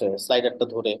 যেমন হচ্ছে স্লাইডারটা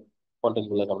ধরে কন্টেন্ট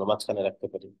গুলোকে আমরা মাঝখানে রাখতে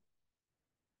পারি।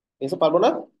 এসে পারবো না।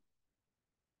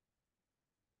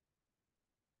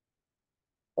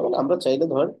 যেমন আমরা চাইলে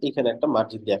ধর এখানে একটা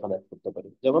মার্জিন দিয়ে এখন অ্যাড করতে পারি,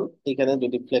 যেমন এখানে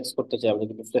যদি ফ্লেক্স করতে চাই আমরা,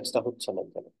 কিন্তু ফ্লেক্সটা হচ্ছে না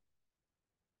এখানে,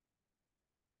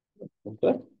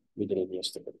 ভিতরে নিয়ে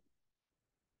আসতে পারি।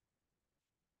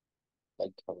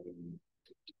 Like,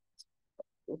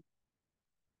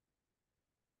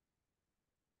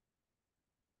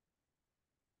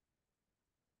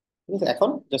 ঠিক আছে, এখন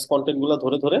জাস্ট কন্টেন্ট গুলো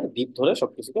ধরে ধরে ডিপ ধরে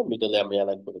সবকিছুকে মিডলে আমি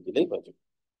অ্যালাইন করে দিলেই হয়ে যাবে।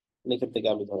 এখান থেকে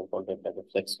আমি ধরো কন্টেন্টটাকে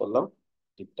ফ্লেক্স করলাম,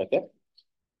 ডিপটাকে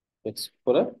ফ্লেক্স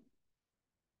করে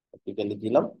ভার্টিক্যালি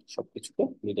দিলাম, সবকিছুকে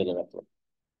মিডলে রাখলাম।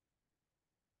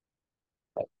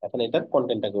 এখন এটার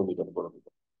কন্টেন্টটাকে মিডল করে দিবো।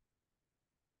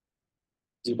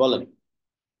 জি বলেন।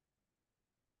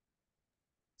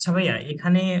 আচ্ছা ভাইয়া,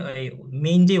 এখানে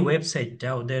মেইন যে ওয়েবসাইটটা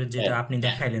ওদের, যেটা হ্যাঁ। আপনি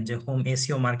দেখাইলেন যে হোম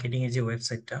এসইও মার্কেটিং এর যে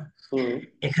ওয়েবসাইটটা, হুম।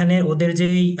 এখানে ওদের যে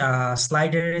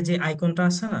স্লাইডারের যে আইকনটা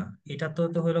আছে না, এটা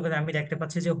তো হলো গিয়ে আমি দেখতে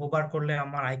পাচ্ছি যে হোভার করলে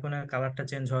আমার আইকনের কালারটা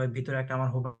চেঞ্জ হয়, ভিতরে একটা আমার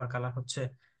হোভার কালার হচ্ছে,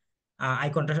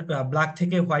 আইকনটা ব্ল্যাক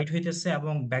থেকে হোয়াইট হইতেছে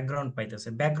এবং ব্যাকগ্রাউন্ড পাইতেছে,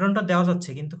 ব্যাকগ্রাউন্ডটা দেওয়া যাচ্ছে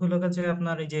কিন্তু হলো গিয়ে যে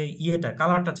আপনার এই যে ইয়েটা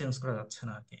কালারটা চেঞ্জ করা যাচ্ছে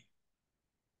না আর কি।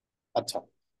 আচ্ছা,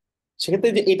 সেক্ষেত্রে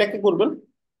যে এটাকে করবেন,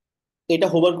 এটা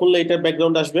হোভার করলে এটার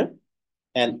ব্যাকগ্রাউন্ড আসবে।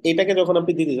 এন্ড এটাকে যখন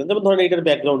আপনি দিতে চান, যেমন ধরেন এটার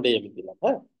ব্যাকগ্রাউন্ডে আমি দিলাম,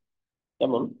 হ্যাঁ,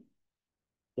 যেমন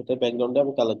এটার ব্যাকগ্রাউন্ডে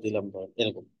আমি কালার দিলাম ধরেন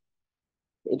এরকম।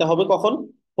 এটা হবে কখন?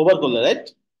 হোভার করলে, রাইট?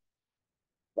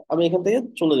 আমি এখান থেকে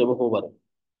চলে যাব হোভারে,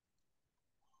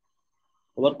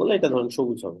 হোভার করলে এটা ধরেন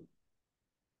সবুজ হবে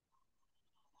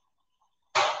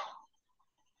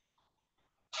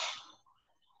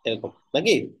এরকম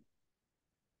নাকি?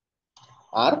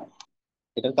 আর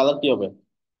এটার কালার কি হবে?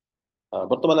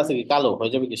 বর্তমানে আছে কি কালো,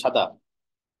 হয়ে যাবে কি সাদা?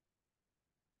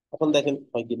 এখন দেখেন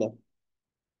হয় কি না,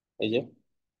 এই যে।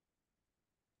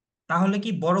 তাহলে কি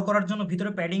বড় করার জন্য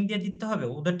ভিতরে প্যাডিং দিয়ে দিতে হবে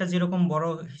ওদেরটা যেরকম বড়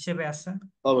হিসেবে আছে?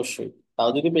 অবশ্যই, তাও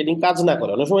যদি পেডিং কাজ না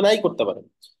করে, অনেক সময় নাই করতে পারে,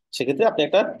 সেক্ষেত্রে আপনি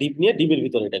একটা ডিপ নিয়ে ডিপের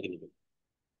ভিতরে এটাকে দিবেন।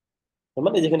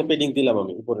 মানে যেখানে পেডিং দিলাম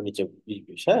আমি উপরে নিচে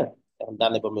 20-20, হ্যাঁ, এখন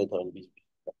ডানে বামে ধরেন 20-20।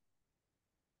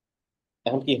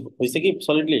 এখন কি হয়েছে কি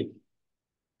সলিডলি?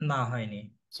 না, হয়নি।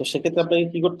 তো সেক্ষেত্রে আপনাকে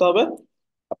কি করতে হবে?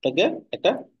 আপনাকে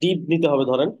একটা ডিপ নিতে হবে,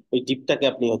 ধরেন ওই ডিপটাকে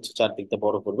আপনি হচ্ছে চারদিকটা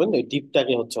বড় করবেন, ওই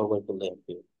ডিপটাকে হচ্ছে ওভার করলে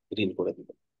আপনি গ্রিন করে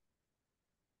দিবেন।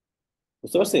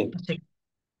 বুঝতে পারছি? আচ্ছা,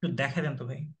 একটু দেখা দেন তো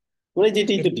ভাই। মানে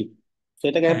যেটাই তো এ- ডিপ,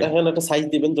 সেটাকে হ্যাঁ, এখন একটা সাইজ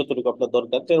দিবেন যতটুকু আপনার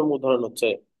দরকার, যেরকম ধরেন হচ্ছে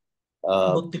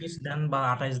 32 দেন বা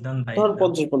 28 দেন, 22 ধরেন দেন।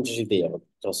 50-50 দিই আমার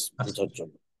জাস্ট আচ্ছা, বোঝার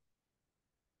জন্য,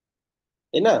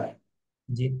 তাই না?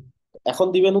 জি। এখন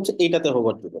দিবেন হচ্ছে এইটাতে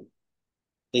হোভার দিবেন,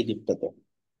 এই ডিপটাতে।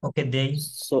 ওকে, দেই।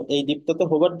 সো এই ডিপটাতে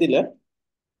হোভার দিলে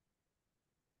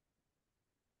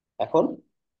এখন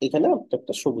এখানে আপনি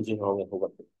একটা সবুজ রঙের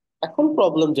হোভার দিবেন। এখন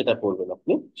প্রবলেম যেটা করবেন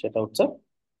আপনি, সেটা হচ্ছে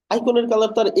আইকনের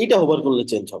কালার তো আর এইটা হোভার করলে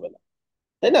চেঞ্জ হবে না,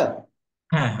 তাই না?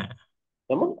 হ্যাঁ, হ্যাঁ।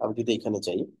 যেমন আমি যদি এখানে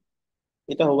যাই,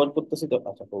 এটা হোভার করতেছি তো,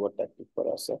 আচ্ছা হোভারটা অ্যাক্টিভ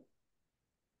করা আছে,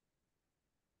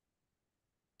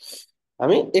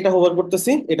 আমি এটা হোভার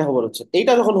করতেছি, এটা হোভার হচ্ছে,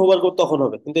 এইটা যখন হোভার করতে তখন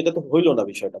হবে, কিন্তু এটা তো হইলো না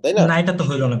বিষয়টা, তাই না? না, এটা তো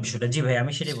হইলো না বিষয়টা, জি ভাই,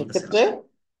 আমি সেটাই বলতেছিলাম। সেক্ষেত্রে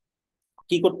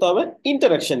কি করতে হবে?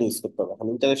 ইন্টারাকশন ইউজ করতে হবে। এখন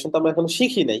ইন্টারাকশন তো আমরা এখন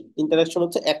শিখি নাই, ইন্টারাকশন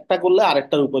হচ্ছে একটা করলে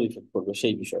আরেকটার উপর ইফেক্ট করবে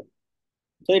সেই বিষয়।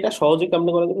 তো এটা সহজে কেমন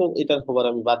করা যাবে, এটার খবর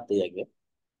আমি বাদ দিই আগে,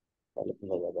 তাহলে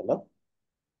বোঝা যাবে না।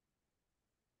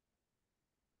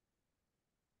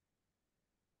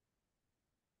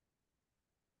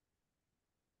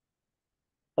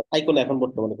 আইকনে এখন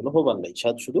বর্তমানে কোনো হোভার নেই,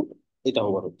 শুধু এটা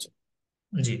হোভার হচ্ছে।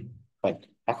 জি। ফাইন।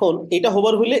 এখন এটা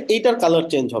হোভার হইলে এইটার কালার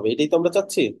চেঞ্জ হবে, এটাই তো আমরা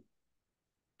চাচ্ছি।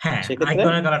 হ্যাঁ, সেক্ষেত্রে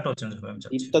আইকনের কালারটাও চেঞ্জ হবে আমি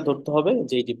চাচ্ছি। ডিপটা ধরতে হবে,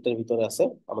 যে ডিপটার ভিতরে আছে,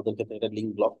 আমাদের ক্ষেত্রে এটা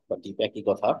লিঙ্ক ব্লক বা ডিপ একই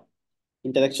কথা।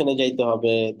 ইন্টারাকশনে যাইতে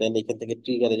হবে, দেন এখান থেকে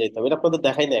ট্রিগারে যাইতে হবে, এটা আপনাদের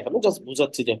দেখাই না এখনো, জাস্ট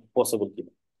বুঝাচ্ছি যে পসিবল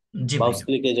কিনা। জি মাউস ভাইয়া।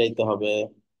 ক্লিকে যাইতে হবে,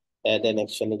 অ্যাড এন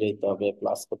অ্যাকশনে যাইতে হবে,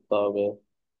 প্লাস করতে হবে,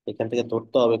 এখান থেকে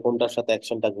ধরতে হবে কোনটার সাথে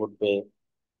অ্যাকশনটা ঘটবে।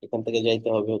 এখান থেকে যাইতে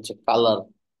হবে হচ্ছে কালার,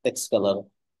 টেক্সট কালার,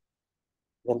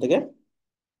 এখান থেকে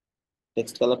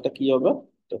টেক্সট কালারটা কি হবে,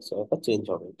 টেক্সট কালারটা চেঞ্জ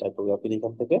হবে, টাইপোগ্রাফির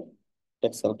এখান থেকে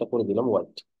টেক্সট কালারটা করে দিলাম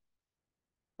হোয়াইট।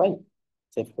 ফাইন,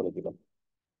 সেভ করে দিলাম।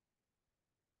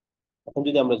 এখন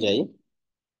যদি আমরা যাই,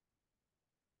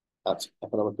 আচ্ছা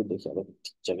এখন আমরা একটু দেখি আমি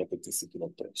ঠিক জায়গায় দেখতেছি কিনা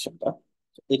ইন্টারাকশনটা।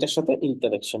 এটার সাথে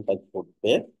ইন্টারাকশনটা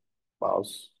ঘটবে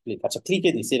মাউস ক্লিক, আচ্ছা ক্লিকে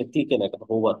দিছি, এটা ক্লিকে না, এটা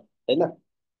হোভার, তাই না?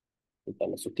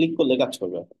 ক্লিক করলে কাজ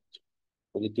করবে।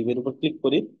 যদি টিভির উপর ক্লিক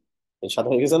করি, সাদা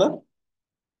হয়ে গেছে না?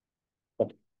 বাট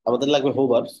আমাদের লাগবে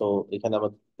হোভার, সো এখানে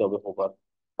আমাদের দিতে হবে হোভার,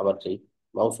 আবার যেই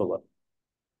মাউস হোভার,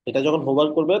 এটা যখন হোভার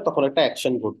করবে তখন একটা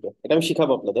অ্যাকশন ঘটবে, এটা আমি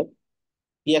শিখাবো আপনাদের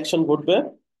কি অ্যাকশন ঘটবে।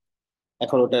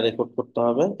 এখন ওটা রেকর্ড করতে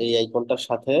হবে এই আইকনটার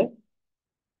সাথে,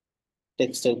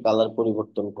 টেক্সটের কালার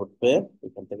পরিবর্তন ঘটবে।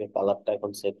 এখান থেকে কালারটা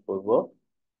এখন সেট করব,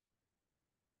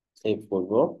 সেভ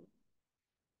করব,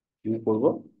 ভিউ করব।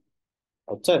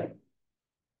 আচ্ছা,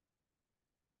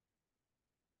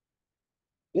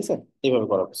 ঠিক আছে, এইভাবে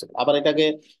করা possible। আবার এটাকে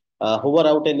হোভার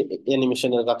আউট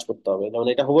অ্যানিমেশনের কাজ করতে হবে, যেমন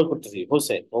এটা হোভার করতেছি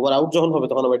হচ্ছে, হোভার আউট যখন হবে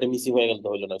তখন আবার এটা মিসিং হয়ে গেল, তো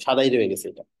হইলো না, সাদাই রয়ে গেছে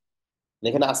এটা।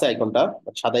 এখানে আছে আইকনটা,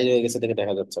 সাদাই রয়ে গেছে, দেখে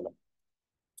দেখা যাচ্ছে না।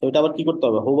 তো এটা আবার কি করতে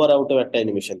হবে, হোভার আউটেও একটা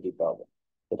অ্যানিমেশন দিতে হবে,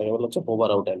 এটাকে বলা হচ্ছে হোভার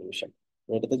আউট অ্যানিমেশন।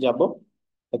 এটাতে যাবো,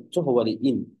 হচ্ছে হোভার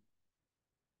ইন,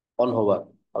 অন হোভার।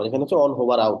 আর এখানে হচ্ছে অন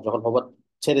হোভার আউট, যখন হোভার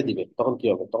ছেড়ে দিবে তখন কি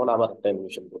হবে, তখন আবার একটা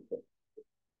অ্যানিমেশন করবে।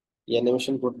 এই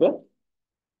অ্যানিমেশন করবে,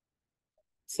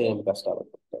 সেম কাজটা আবার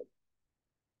করতে হবে।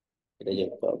 এটা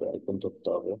দেখতে হবে, আইকন ধরতে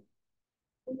হবে,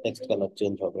 টেক্সট কালার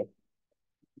চেঞ্জ হবে,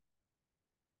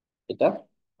 এটা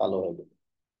কালো হয়ে যাবে,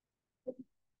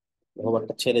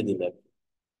 হোভারটা ছেড়ে দিলে আর কি।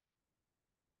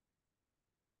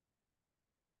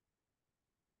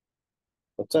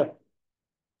 বুঝছো?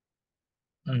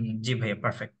 জি ভাইয়া,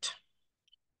 পারফেক্ট।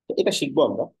 তো এটা শিখবো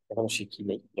আমরা, এখন শিখি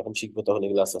নেই, যখন শিখবো তখন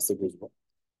এগুলো আস্তে আস্তে বুঝবো।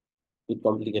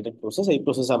 কমপ্লিকেটেড প্রসেস, এই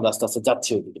প্রসেসে আমরা আস্তে আস্তে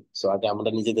যাচ্ছি ওদিকে। সো আগে আমরা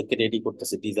নিজেদেরকে রেডি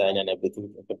করতেছি, ডিজাইন এন্ড এভরিথিং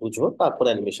বুঝবো, তারপরে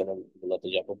অ্যানিমেশন গুলোতে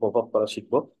যাবো, পপ আপ করা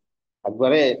শিখবো।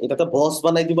 একবারে এটাতে বস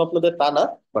বানাই দিব আপনাদের তা না,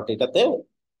 বাট এটাতে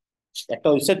একটা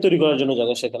ওয়েবসাইট তৈরি করার জন্য যা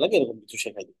যা শেখা লাগে এরকম কিছু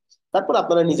শেখাই দিই। তারপর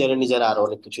আপনারা নিজেরা নিজেরা আরো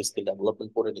অনেক কিছু স্কিল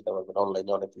ডেভেলপমেন্ট করে নিতে পারবেন,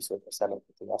 অনলাইনে অনেক কিছু আছে, অনেক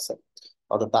কিছু আছে।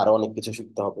 আমাদের তো আরো অনেক কিছু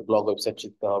শিখতে হবে, ব্লগ ওয়েবসাইট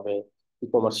শিখতে হবে, ই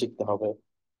কমার্স শিখতে হবে।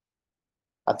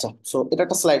 আচ্ছা, সো এটা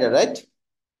একটা স্লাইডার, রাইট?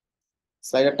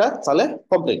 স্লাইডারটা তাহলে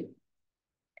কমপ্লিট।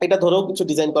 এটা ধরেও কিছু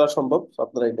ডিজাইন করা সম্ভব। So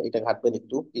আপনারা এটা ঘাটবেন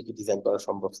একটু, কি কি ডিজাইন করা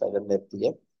সম্ভব স্লাইডার লেফট দিয়ে।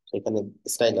 সেখানে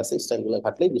স্টাইল আছে, স্টাইল গুলো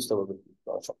ঘাটলেই বুঝতে পারবেন কি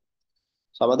করা সম্ভব।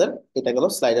 So আমাদের এটা গেল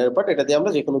স্লাইডার পার্ট, এটা দিয়ে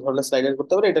আমরা যে কোনো ধরনের স্লাইডার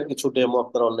করতে পারি। এটার কিছু ডেমো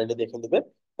আপনারা অনলাইনে দেখে নেবেন।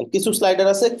 আর কিছু স্লাইডার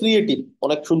আছে ক্রিয়েটিভ,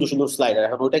 অনেক সুন্দর সুন্দর স্লাইডার,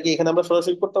 এখন ওইটা কি এখানে আমরা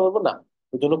সরাসরি করতে পারবো না,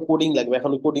 ওই জন্য কোডিং লাগবে।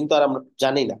 এখন কোডিং তো আর আমরা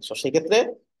জানি না, তো সেক্ষেত্রে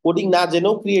কোডিং না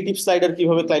জেনেও ক্রিয়েটিভ স্লাইডার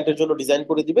কিভাবে ক্লায়েন্টের জন্য ডিজাইন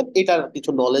করে দিবেন এটার কিছু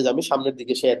নলেজ আমি সামনের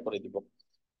দিকে শেয়ার করে দিব।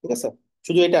 ঠিক আছে?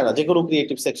 শুধু এটা না, যে কোনো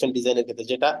ক্রিয়েটিভ সেকশন ডিজাইনের ক্ষেত্রে,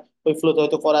 যেটা ওই ফ্লোতে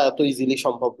হয়তো করা এত ইজিলি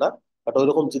সম্ভব না, বাট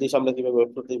ওইরকম জিনিস আমরা কিভাবে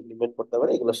ওয়েবফ্লোতে ইমপ্লিমেন্ট করতে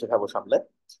পারি এগুলো শেখাবো সামনে।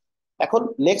 এখন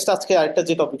নেক্সট আজকে আরেকটা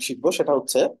যে টপিক শিখবো সেটা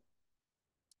হচ্ছে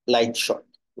লাইট শট।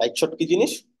 লাইট শট কি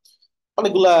জিনিস?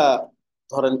 অনেকগুলা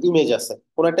ধরেন ইমেজ আছে,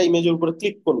 কোন একটা ইমেজের উপরে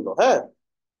ক্লিক করলো, হ্যাঁ,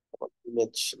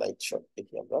 ইমেজ লাইট শট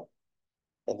দেখি আমরা,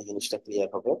 তাহলে জিনিসটা ক্লিয়ার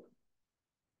হবে।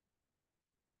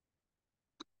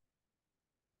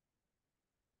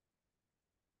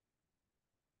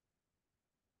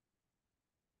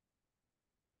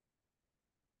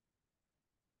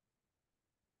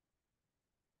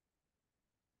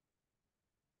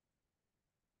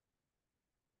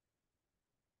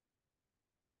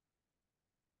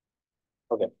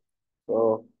 ওকে, তো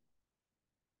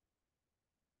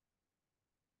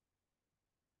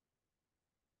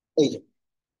এই যে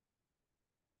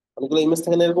অনেকগুলো ইমেজ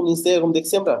থাকে না, এরকম নিচে এরকম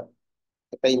দেখছি আমরা,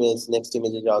 একটা ইমেজ, নেক্সট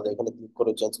ইমেজে যাওয়া যায়, এখানে ক্লিক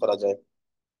করে চেঞ্জ করা যায়,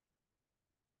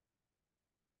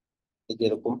 এই যে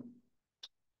এরকম।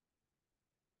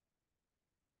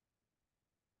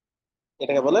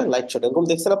 এটাকে বলে লাইট শট। এরকম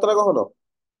দেখছেন আপনারা কখনো?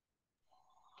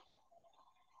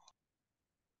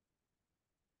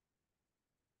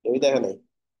 কেউই দেখে নাই?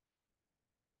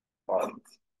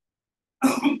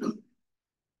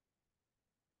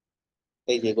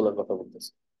 এই যে এগুলোর কথা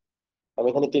বলতেছি। আমি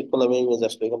এখানে ক্লিক করলাম, এই ইমেজ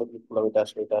আসলো, এখানে ক্লিক করলাম, এটা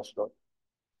আসলো, এটা আসলো।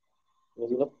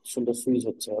 এগুলো সুন্দর সুইচ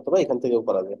হচ্ছে, অথবা এখান থেকেও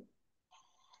করা যায়।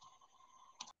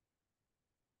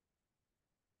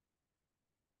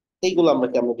 এইগুলো আমরা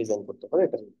কেমন ডিজাইন করতে পারি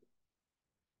এটা নিয়ে।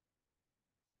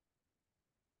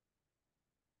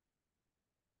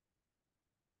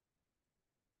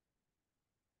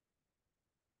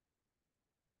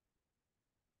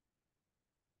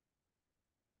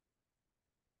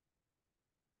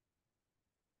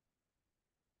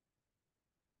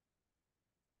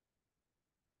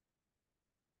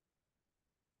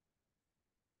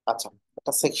 আচ্ছা,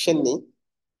 একটা সেকশন নেই,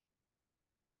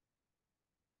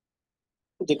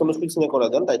 যে কোনো স্পেসিংয়ে করা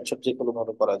যায়, লাইট শট যে কোনো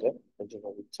ভাবে করা যায়,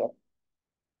 যেভাবে ইচ্ছা।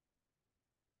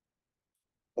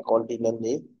 কন্টেইনার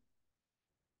নেই,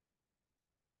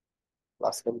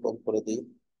 ক্লাস নেম কল করে দিই।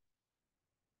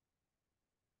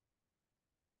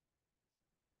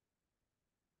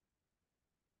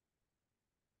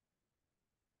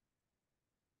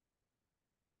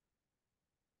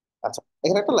 আচ্ছা,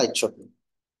 এখানে একটা লাইট শট নেই,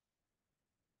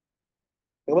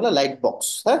 এখানে বলে লাইট বক্স,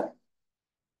 হ্যাঁ।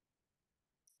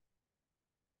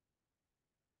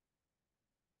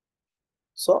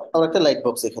 সো আমরা একটা লাইট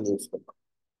বক্স এখানে ইউজ করবো।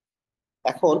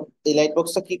 এখন এই লাইট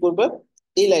বক্সটা কি করবে,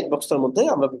 এই লাইট বক্সটার মধ্যে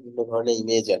আমরা বিভিন্ন ধরনের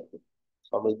ইমেজ অ্যাড করি।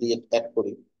 So আমরা যদি অ্যাড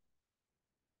করি,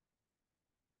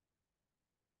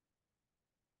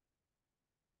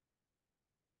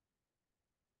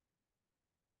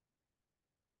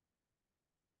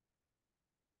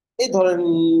 এই ধরেন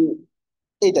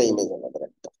এইটা ইমেজ আমাদের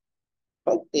একটা,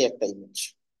 right? এই একটা ইমেজ,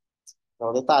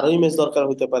 আমাদের তো আরো ইমেজ দরকার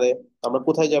হতে পারে। আমরা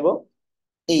কোথায় যাব?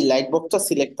 এই লাইট বক্সটা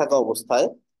সিলেক্ট থাকা অবস্থায়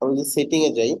আমি যদি সেটিং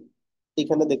এ যাই,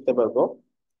 এখানে দেখতে পারবো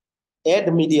অ্যাড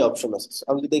মিডিয়া অপশন আছে।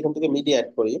 আমি যদি এখান থেকে মিডিয়া অ্যাড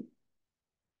করি,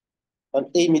 কারণ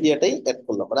এই মিডিয়াটাই অ্যাড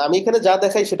করলাম, মানে আমি এখানে যা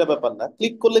দেখাই সেটা ব্যাপার না,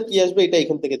 ক্লিক করলে কি আসবে এটা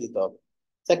এখান থেকে দিতে হবে।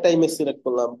 তো একটা ইমেজ সিলেক্ট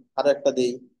করলাম, আরো একটা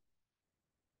দিই,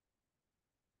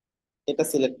 এটা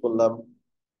সিলেক্ট করলাম,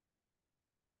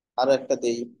 আরো একটা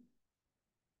দিই,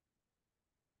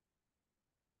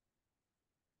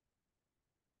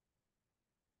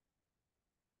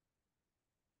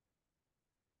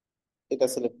 এটা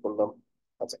সিলেক্ট করলাম।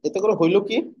 আচ্ছা, এতে করে হইলো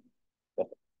কি?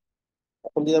 দেখো,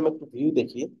 এখন যদি আমি একটু ভিউ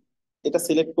দেখি, এটা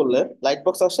সিলেক্ট করলে লাইট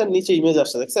বক্স আসছে, আর নিচে ইমেজ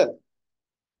আসছে, দেখছেন?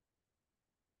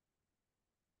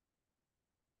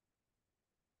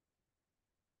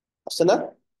 আসছে না?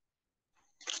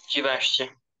 জি ভাই আসছে।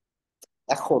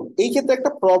 এখন এই ক্ষেত্রে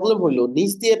একটা প্রবলেম হইলো,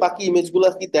 নিচ দিয়ে বাকি ইমেজ গুলা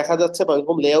কি দেখা যাচ্ছে বা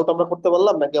এরকম লেআউট আমরা করতে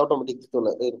পারলাম নাকি অটোমেটিকলি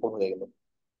চলে এরকম হয়ে গেল?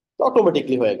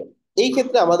 অটোমেটিকলি হয়ে গেল। এই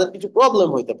ক্ষেত্রে আমাদের কিছু প্রবলেম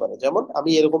হইতে পারে, যেমন আমি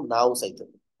এরকম নাও চাইতে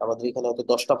পারি, আমাদের এখানে হয়তো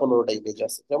 10টা 15টা ইমেজ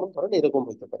আছে, যেমন ধরেন এরকম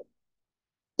হইতে পারে।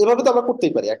 এভাবে তো আমরা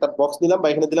করতেই পারি, একটা বক্স নিলাম বা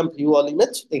এখানে দিলাম ভিউ অল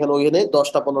ইমেজ, এখানে ওইখানে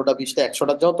 10টা 15টা 20টা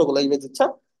 100টা যতগুলো ইমেজ ইচ্ছা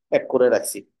অ্যাড করে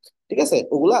রাখছি। ঠিক আছে,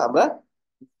 ওগুলা আমরা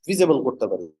ভিজিবল করতে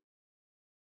পারি।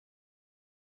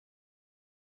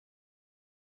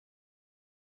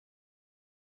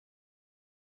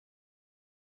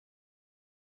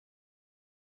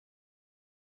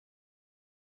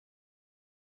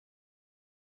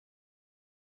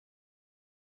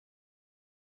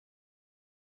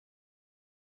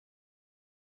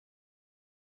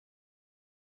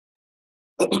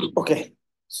 ওকে,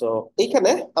 সো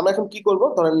এইখানে আমরা এখন কি করব,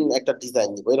 ধরেন একটা ডিজাইন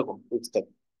দিব, এরকম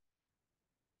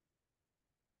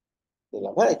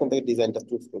নিলাম, হ্যাঁ, এখান থেকে ডিজাইনটা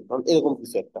চুজ করি, ধরুন এরকম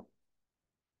কিছু একটা।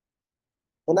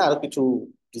 এখানে আরো কিছু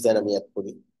ডিজাইন আমি অ্যাড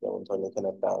করি, যেমন ধরেন এখানে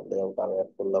একটা লেআউট আমি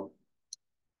অ্যাড করলাম,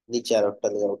 নিচে আর একটা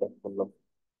লেআউট অ্যাড করলাম,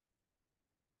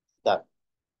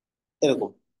 এরকম।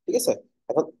 ঠিক আছে,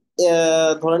 এখন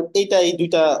ধরেন এইটা এই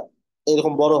দুইটা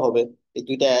এরকম বড় হবে, এই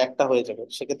দুইটা একটা হয়ে যাবে,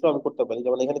 সেক্ষেত্রে আমি করতে পারি,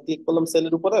 যেমন এখানে ক্লিক করলাম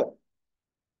সেলের উপরে,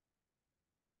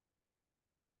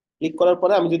 ক্লিক করার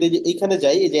পরে আমি যদি এই যে এইখানে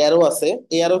যাই, এই যে অ্যারো আছে,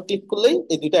 এই অ্যারো ক্লিক করলেই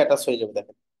এই দুইটা অ্যাটাচ হয়ে যাবে,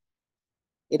 দেখেন।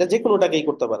 এটা যে কোনোটাকেই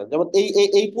করতে পারেন, যেমন এই এই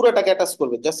এই পুরোটাকে অ্যাটাচ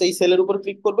করবেন, জাস্ট এই সেলের উপর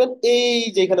ক্লিক করবেন, এই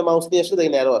যে এখানে মাউস নিয়ে আসলে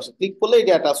দেখেন অ্যারো আসে, ক্লিক করলে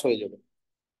এটা অ্যাটাচ হয়ে যাবে।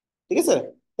 ঠিক আছে,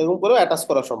 এরকম করেও অ্যাটাচ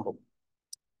করা সম্ভব।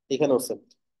 এখানেও সেম,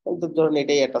 ধরেন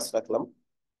এটাই অ্যাটাচ রাখলাম।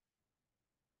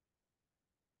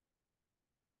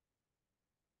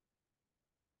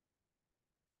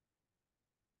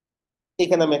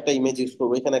 এখানে আমি একটা ইমেজ ইউজ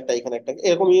করবো, এখানে একটা, এখানে একটা,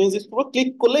 এরকম ইমেজ ইউজ করবো, ক্লিক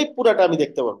করলেই পুরাটা আমি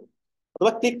দেখতে পারবো,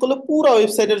 অথবা ক্লিক করলে পুরো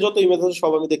ওয়েবসাইটের যত ইমেজ আছে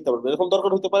সব আমি দেখতে পারবো, এরকম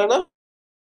দরকার হতে পারে না?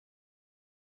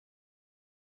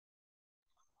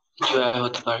 জি ভাই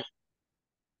হতে পারে।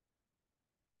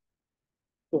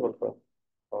 কি বলবো?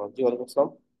 জি, ওয়ালাইকুম আসসালাম।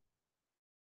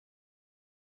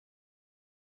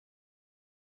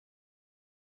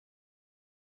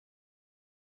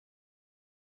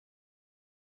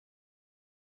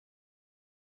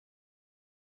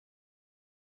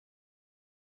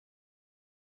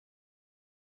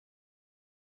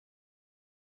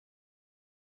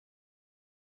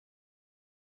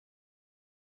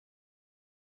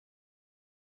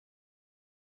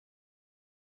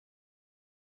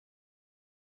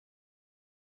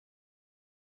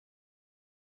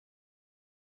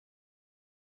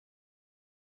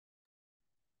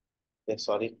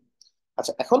 সরি।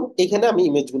 আচ্ছা, এখন এখানে আমি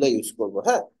ইমেজ গুলা ইউজ করবো,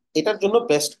 হ্যাঁ। এটার জন্য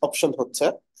বেস্ট অপশন হচ্ছে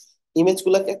ইমেজ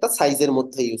গুলাকে একটা সাইজের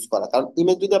মধ্যে ইউজ করা, কারণ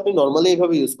ইমেজ যদি আপনি নর্মালি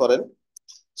এইভাবে ইউজ করেন,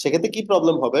 সেক্ষেত্রে কি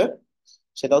প্রবলেম হবে,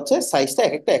 সেটা হচ্ছে সাইজটা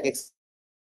এক একটা এক এক।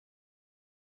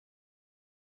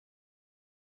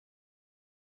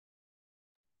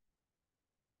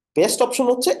 বেস্ট অপশন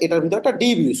হচ্ছে এটার ভিতরে একটা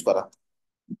ডিভ ইউজ করা।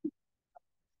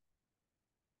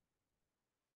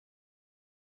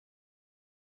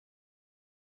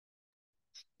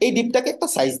 এই ডিপটাকে একটা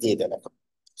সাইজ দিয়ে দেন এখন।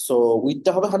 সো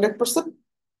উইডটা হবে 100%,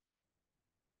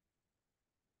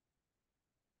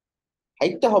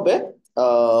 হাইটটা হবে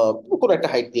কোনো একটা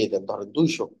হাইট দিয়ে দেন, ধরেন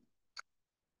 200।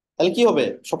 তাহলে কি হবে,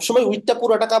 সবসময় উইডটা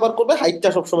পুরোটা কভার করবে, হাইটটা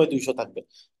সবসময় 200 থাকবে।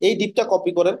 এই ডিপটা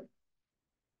কপি করেন,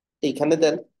 এইখানে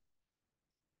দেন,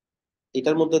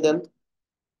 এটার মধ্যে দেন।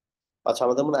 আচ্ছা,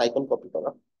 আমাদের মনে আইকন কপি করা,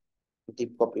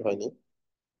 ডিপ কপি হয়নি।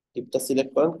 ডিপটা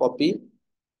সিলেক্ট করেন, কপি,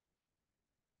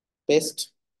 পেস্ট,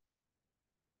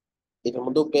 এটার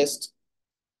মধ্যেও পেস্ট।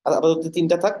 আর আপাতত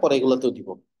তিনটা থাক, পরে এগুলোতেও দিব।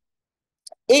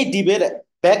 এই ডিপের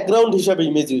ব্যাকগ্রাউন্ড হিসাবে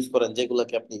ইমেজ ইউজ করেন,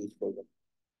 যেগুলোকে আপনি ইউজ করবেন।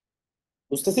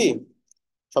 বুঝতেছি,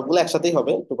 সবগুলো একসাথেই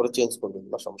হবে, একটু করে চেঞ্জ করবেন,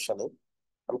 কোনো সমস্যা নেই।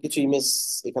 আমি কিছু ইমেজ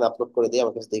এখানে আপলোড করে দিই,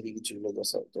 আমার কাছে দেখি কিছু ইমেজ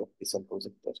আছে তো রিসেন্ট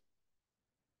প্রজেক্টের,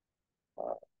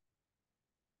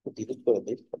 ডিলিট করে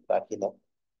দিই, রাখি না।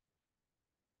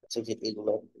 আচ্ছা যে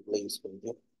এগুলো এগুলো ইউজ করে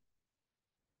দিই।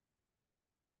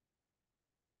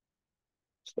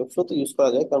 ওয়েবফ্লো তো ইউজ করা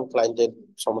যায়, কারণ ক্লায়েন্টের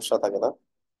সমস্যা থাকে না।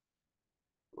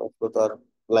 ওয়েবফ্লো তো আর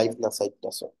লাইভ না, সাইট না,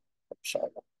 সমস্যা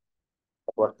হয় না।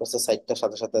 ওয়ার্ডপ্রেসের সাইটটার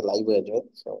সাথে সাথে লাইভ হয়ে যায়,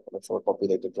 so অনেক সময়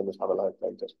কপিরাইটের জন্য ঝামেলা হয়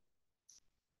ক্লায়েন্টের।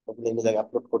 ওগুলো ইমেজ আগে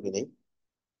আপলোড করে দিই।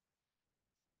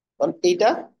 কারণ এইটা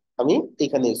আমি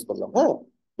এখানে ইউজ করলাম, হ্যাঁ,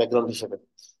 ব্যাকগ্রাউন্ড হিসেবে।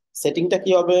 সেটিংটা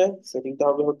কি হবে? সেটিংটা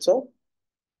হবে হচ্ছে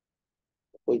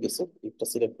ওই গেছে, এটা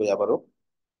সিলেক্ট করি আবারও,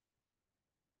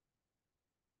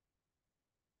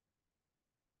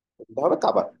 এটা হবে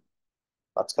কাবার,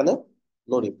 মাঝখানে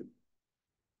নো রিপিট।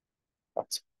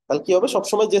 আচ্ছা, তাহলে কি হবে,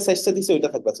 সবসময় যে সাইজটা দিছে ওইটা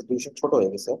থাকবে। আচ্ছা 200 ছোট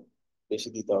হয়ে গেছে, বেশি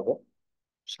দিতে হবে,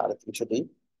 350 দিই,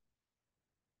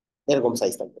 এরকম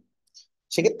সাইজ থাকবে।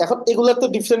 সেক্ষেত্রে এখন এগুলোর তো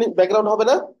ডিফারেন্ট ব্যাকগ্রাউন্ড হবে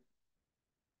না,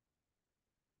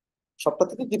 সবটা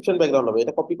থেকে ডিফারেন্ট ব্যাকগ্রাউন্ড হবে।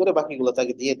 এটা কপি করে বাকিগুলো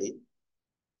তাকে দিয়ে দিই।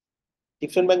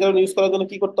 ডিফারেন্ট ব্যাকগ্রাউন্ড ইউজ করার জন্য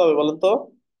কি করতে হবে বলেন তো?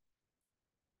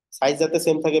 সাইজ যাতে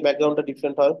সেম থাকে, ব্যাকগ্রাউন্ডটা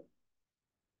ডিফারেন্ট হয়।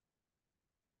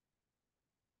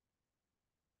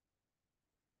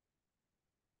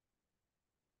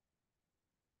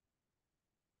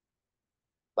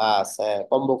 ক্লাস, হ্যাঁ,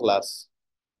 কম্বো ক্লাস।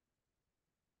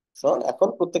 এখন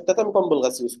প্রত্যেকটাতে আমি কম্বো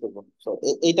ক্লাস ইউজ করবো।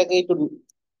 এইটাকে একটু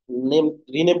নেম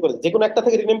রিনেম করে যে কোনো একটা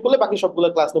থেকে রিনেম করলে বাকি সবগুলো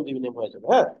ক্লাস নেম রিনেম হয়ে যাবে,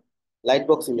 হ্যাঁ। Light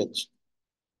box image,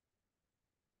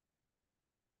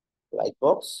 light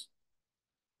box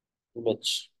image,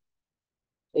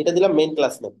 এটা দিলাম মেইন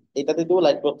ক্লাস নেম। এটাতে দেবো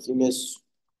light box image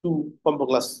 2 combo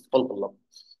class call করলাম।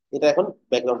 এটা এখন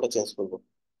ব্যাকগ্রাউন্ডটা চেঞ্জ করবো।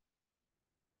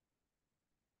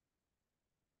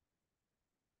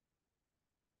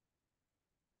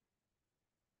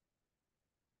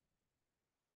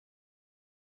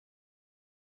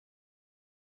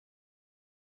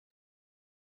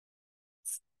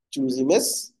 চুজ ইমেজ,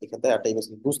 এখান থেকে একটা ইমেজ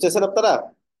বুঝতেছেন আপনারা?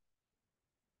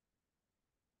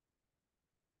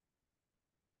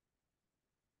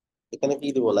 এখানে কি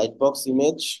দেবো, লাইট বক্স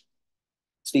ইমেজ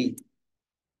 3।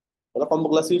 ওরা কম্বো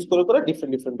ক্লাস ইউজ করে করে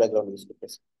ডিফারেন্ট ডিফারেন্ট ব্যাকগ্রাউন্ড ইউজ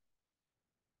করতেছে।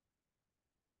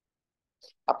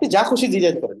 আপনি যা খুশি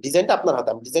ডিজাইন করেন, ডিজাইনটা আপনার হাতে,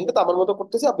 আমি ডিজাইনটা তো আমার মতো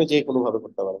করতেছি, আপনি যে কোনো ভাবে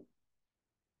করতে পারেন।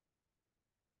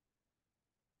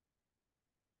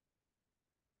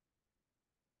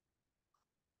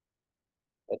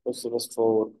 এরপর ইমেজ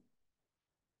 4,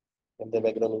 এখান থেকে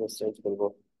ব্যাকগ্রাউন্ড ইমেজ চেঞ্জ করবো,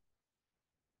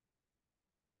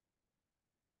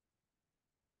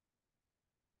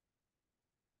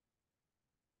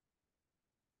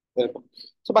 এরকম।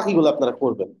 তো বাকিগুলো আপনারা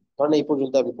করবেন, কারণ এই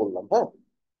পর্যন্ত আমি করলাম, হ্যাঁ।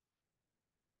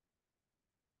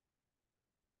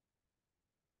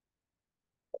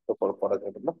 এত বড় করা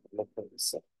যাবে না, অনেক হয়ে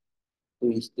গেছে।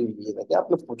 দুই দুই দিয়ে থাকে,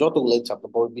 আপনার যতগুলো ইচ্ছা,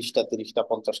 আপনার 20টা 30টা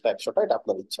 50টা 100টা, এটা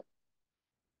আপনার ইচ্ছা।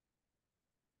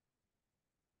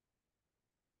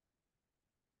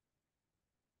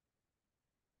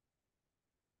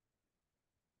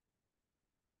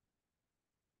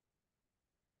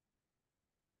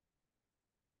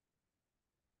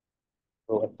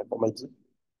 তো একটা কমাই দিই।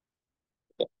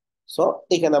 সো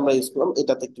এখানে আমরা ইউজ করলাম,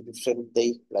 এটাতে একটু ডিফারেন্ট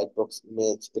দেই, লাইট বক্স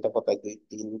ইমেজ, এটা কোথায় দিই,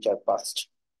 3 4 5,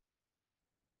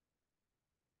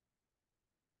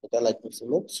 এটা লাইট বক্স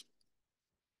ইমেজ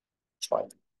 6।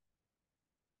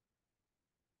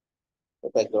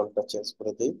 ব্যাকগ্রাউন্ডটা চেঞ্জ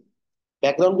করে দিই।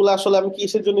 ব্যাকগ্রাউন্ড গুলো আসলে আমি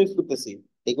কিসের জন্য ইউজ করতেছি?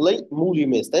 এগুলাই মূল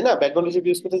ইমেজ, তাই না? ব্যাকগ্রাউন্ড হিসেবে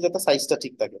ইউজ করতে যাতে সাইজটা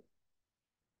ঠিক থাকে।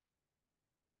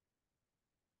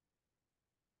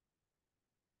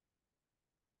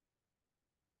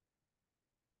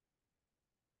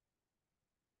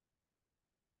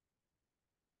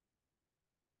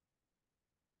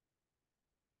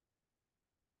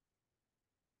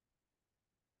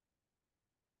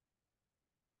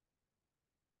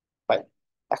 ফাইন।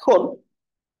 এখন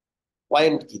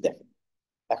পয়েন্ট কি দেখেন,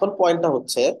 এখন পয়েন্টটা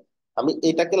হচ্ছে আমি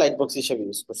এটাকে লাইট বক্স হিসেবে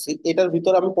ইউজ করছি, এটার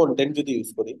ভিতরে আমি কন্টেন্ট যদি ইউজ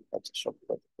করি, আচ্ছা সব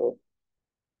তো,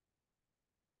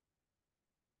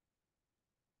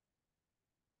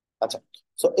 আচ্ছা,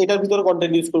 সো এটার ভিতরে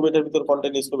কন্টেন্ট ইউজ করবো, এটার ভিতরে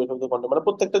কন্টেন্ট ইউজ করবো, এটার ভিতরে কন্টেন্ট, মানে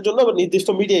প্রত্যেকটার জন্য আবার নির্দিষ্ট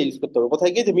মিডিয়া ইউজ করতে হবে।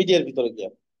 কোথায় গিয়ে, যে মিডিয়ার ভিতরে গিয়ে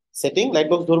সেটিং, লাইট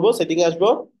বক্স ধরবো, সেটিং এ আসবো,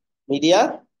 মিডিয়া,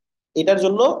 এটার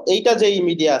জন্য এইটা যে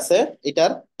মিডিয়া আছে,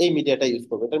 এটার এই মিডিয়াটা ইউজ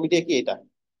করবো। এটার মিডিয়া কি? এটা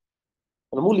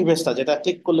মানে মূল ইমেজটা যেটা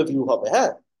ক্লিক করলে ভিউ হবে,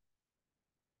 হ্যাঁ।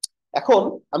 এখন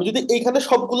আমি যদি এইখানে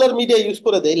সবগুলার মিডিয়া ইউজ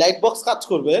করে দেই, লাইট বক্স কাজ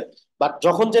করবে, বাট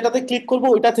যখন যেটাতে ক্লিক করবো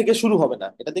ওইটা থেকে শুরু হবে না।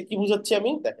 এটাতে কি বুঝাচ্ছি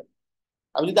আমি দেখেন,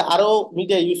 আমি যদি আরো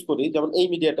মিডিয়া ইউজ করি, যেমন এই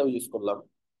মিডিয়াটাও ইউজ করলাম,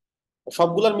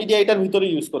 সবগুলার মিডিয়া এটার ভিতরে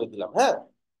ইউজ করে দিলাম, হ্যাঁ।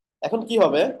 এখন কি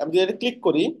হবে, আমি যদি এটা ক্লিক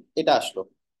করি, এটা আসলো,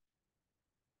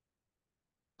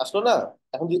 আসলো না?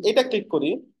 এখন যদি এটা ক্লিক করি,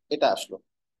 এটা আসলো।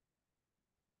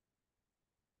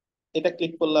 এটা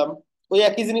ক্লিক করলাম, ওই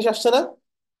একই জিনিস আসছে না?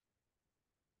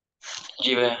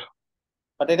 জি ভাইয়া।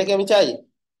 বাট এটা কি আমি চাই?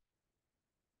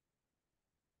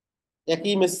 একই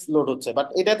ইমেজ লোড হচ্ছে, বাট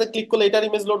এটাতে ক্লিক করলে এটার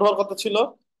ইমেজ লোড হওয়ার কথা ছিল।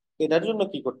 এটার জন্য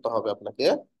কি করতে হবে আপনাকে?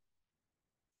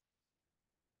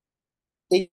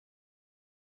 এই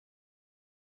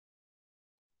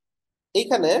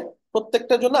এইখানে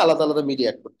প্রত্যেকটার জন্য আলাদা আলাদা মিডিয়া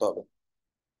অ্যাড করতে হবে।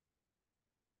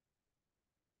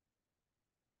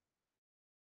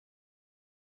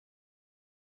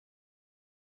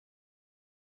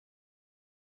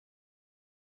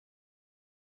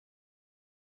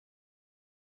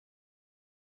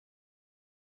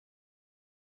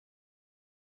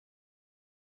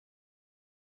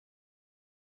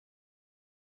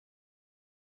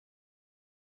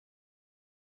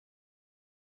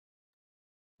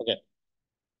 ওকে,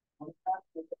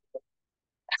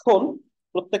 এখন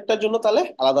প্রত্যেকটার জন্য তাহলে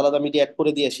আলাদা আলাদা মিডিয়া অ্যাড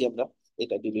করে দিয়ে আসি আমরা।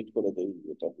 এটা ডিলিট করে দিই,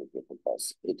 এটা পাস,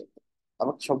 এটা।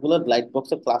 আমার সবগুলো লাইট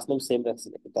বক্সের ক্লাস নেম সেম রাখছি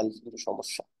নাকি, তাহলে কিন্তু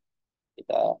সমস্যা।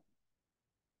 এটা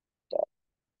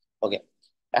ওকে।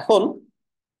 এখন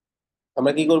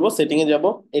আমরা কি করব, সেটিং এ যাব,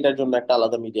 এটার জন্য একটা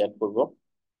আলাদা মিডিয়া অ্যাড করব।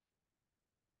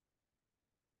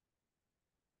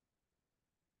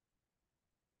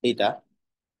 এইটা,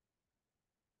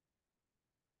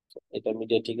 এটা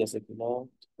মিডিয়া ঠিক আছে কিনা?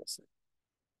 ঠিক আছে।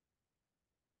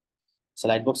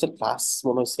 লাইট বক্সের ক্লাস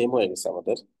মনে হয় সেম হয়ে গেছে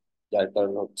আমাদের, যার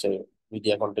কারণে হচ্ছে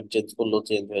মিডিয়া কন্টেন্ট চেঞ্জ করলেও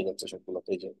চেঞ্জ হয়ে যাচ্ছে সবগুলো।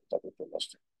 এই যে তারপর চলে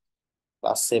আসছে,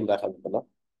 ক্লাস সেম রাখা যাবে না,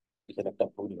 এখানে একটা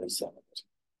ভুল হয়েছে আমাদের।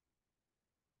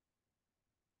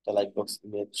 লাইট বক্স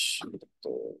ইমেজ, তো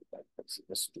light box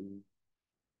image to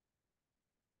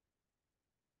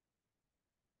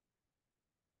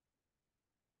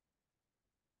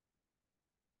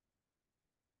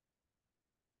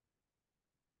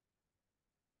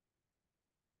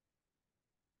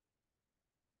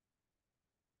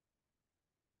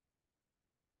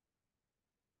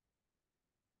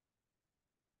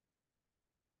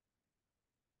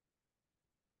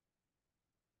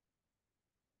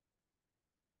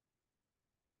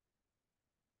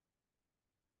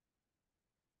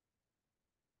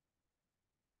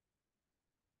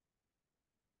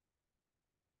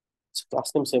class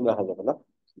name same রাখা যাবে না,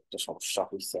 একটা সমস্যা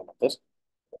হয়েছে আমাদের।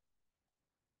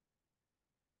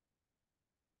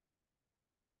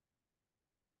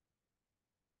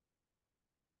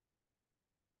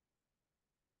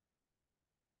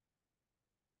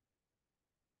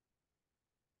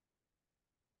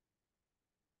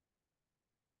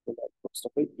 লাইট বক্সটা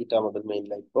কই? এটা আমাদের মেইন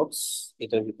লাইট বক্স,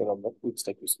 এটার ভিতরে আমরা কুইক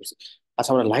স্ট্যাক ইউজ করছি।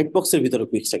 আচ্ছা, আমরা লাইট বক্সের ভিতরে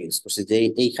কুইক স্ট্যাক ইউজ করছি, যে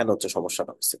এইখানে হচ্ছে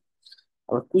সমস্যাটা হচ্ছে।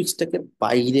 আমরা কুইক স্ট্যাকের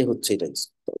বাইরে হচ্ছে এটা ইউজ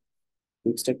করতে হবে।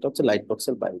 কুইক স্ট্যাকটা হচ্ছে লাইট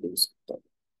বক্সের বাইরে ইউজ করতে হবে।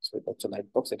 So এটা হচ্ছে লাইট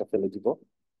বক্স, এটা ফেলে দিব।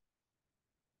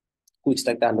 কুইক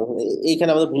স্ট্যাকটা এইখানে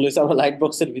আমাদের ভুল হয়েছে, আমরা লাইট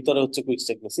বক্সের ভিতরে হচ্ছে কুইক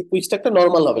স্ট্যাক নিয়েছি। কুইক স্ট্যাকটা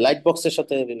নর্মাল হবে, লাইট বক্সের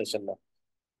সাথে রিলেশন না।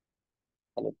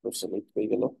 100% হয়ে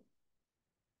গেল।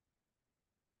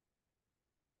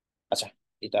 আচ্ছা,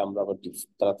 এটা আমরা আবার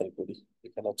তাড়াতাড়ি করি।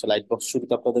 এখানে হচ্ছে লাইট বক্স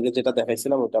শুরুতে আপনাদেরকে যেটা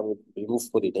দেখাইছিলাম ওটা আমি রিমুভ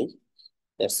করি নাই,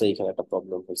 এখানে একটা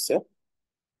প্রবলেম হয়েছে।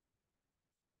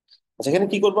 আচ্ছা, এখানে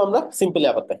কি করবো আমরা, সিম্পলি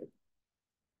আবার দেখেন।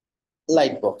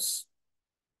 লাইট বক্স,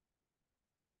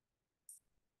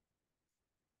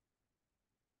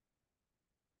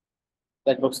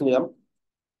 লাইট বক্স নিলাম।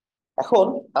 এখন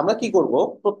আমরা কি করব,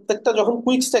 প্রত্যেকটা যখন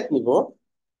কুইক স্ট্যাক নিব,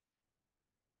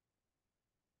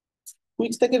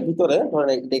 কুইক স্ট্যাকের ভিতরে ধরেন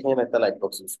এখানে একটা লাইট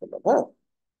বক্স ইউজ করলাম, হ্যাঁ।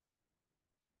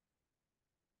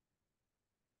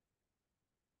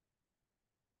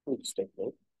 কুইক স্ট্যাক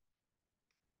নেই,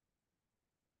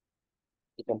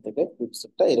 এখান থেকে কুইক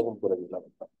স্ট্যাকটা এরকম করে নিলাম,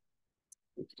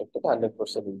 কুইক স্ট্যাকটাকে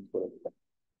 100% ইউজ করে দিলাম।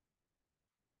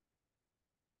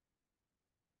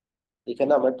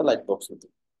 এখানে আমরা একটা লাইট বক্স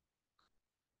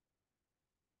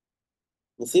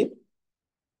নিছি।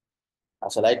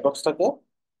 আচ্ছা, লাইট বক্সটাকে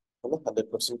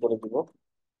 100% করে দিব,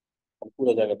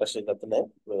 পুরো জায়গাটা সে যাতে নেয়,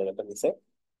 পুরো জায়গাটা নিচে।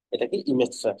 এটাকে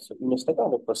ইমেজটা, ইমেজটাকে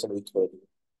 100% ইউজ করে দিব,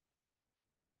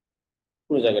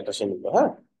 পুরো জায়গাটা সে নিল, হ্যাঁ।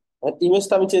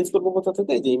 ইমেজটা আমি চেঞ্জ করবো কোথা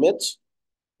থেকে, এই যে ইমেজ,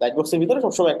 লাইট বক্সের ভিতরে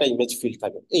সবসময় একটা ইমেজ ফিল্ড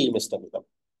থাকে, এই ইমেজটা নিলাম,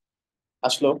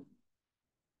 আসলো।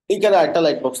 এইখানে আরেকটা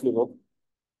লাইট বক্স নিব।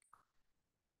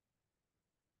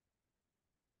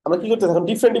 আমরা কি করতে এখন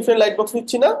ডিফারেন্ট ডিফারেন্ট লাইট বক্স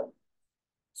নিচ্ছি না?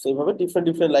 সেইভাবে ডিফারেন্ট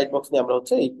ডিফারেন্ট লাইট বক্স নিয়ে আমরা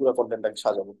হচ্ছে এই পুরো কন্টেন্টটাকে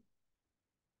সাজাবো।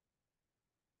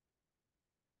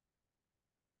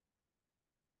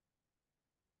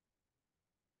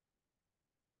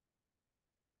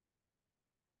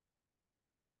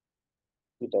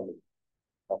 এটা নিই।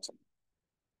 আচ্ছা,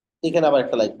 এখানে আবার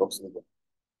একটা লাইট বক্স নিব।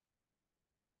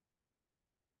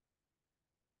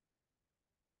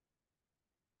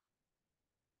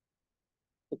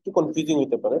 একটু কনফিউজিং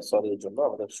হতে পারে, সরি এর জন্য।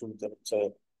 আমাদের শুরুতে হচ্ছে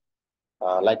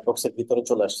লাইট বক্সের ভিতরে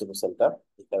চলে আসছিল সেলটা,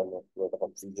 এই কারণে পুরোটা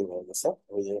কনফিউজিং হয়ে গেছে।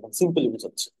 ওই যে এখন সিম্পলি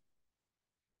বুঝাচ্ছি।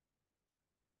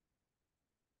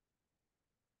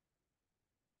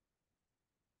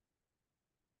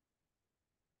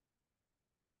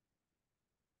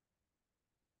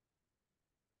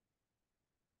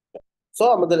 সো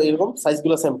আমাদের এরকম সাইজ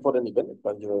গুলো সেম করে নিবেন,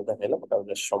 একবার যেভাবে দেখাইলাম ওটা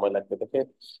বেশ সময় লাগবে দেখে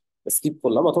স্কিপ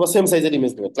করলাম, অথবা সেম সাইজের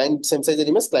ইমেজ নেবেন, ক্লায়েন্ট সেম সাইজের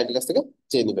ইমেজ ক্লায়েন্টের কাছ থেকে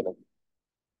চেয়ে নেবেন।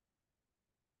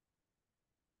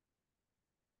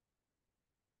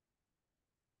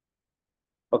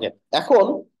 ওকে, এখন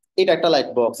এটা একটা লাইট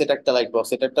বক্স, এটা একটা লাইট বক্স,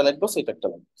 এটা একটা লাইট বক্স, এটা একটা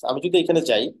লাইট বক্স। আমি যদি এখানে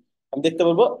যাই, আমি দেখতে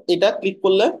পারবো এটা ক্লিক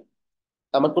করলে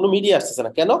আমার কোনো মিডিয়া আসতেছে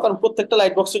না। কেন? কারণ প্রত্যেকটা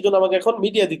লাইট বক্সের জন্য আমাকে এখন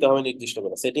মিডিয়া দিতে হবে নির্দিষ্ট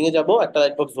করে। সেটিং এ যাব, একটা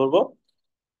লাইট বক্স ধরবো,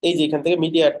 এই যে এখান থেকে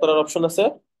মিডিয়া অ্যাড করার অপশন আছে,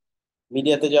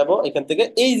 মিডিয়াতে যাব, এখান থেকে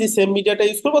এই যে সেম মিডিয়াটা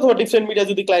ইউজ করবো, অথবা ডিফারেন্ট মিডিয়া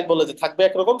যদি ক্লায়েন্ট বলে যে থাকবে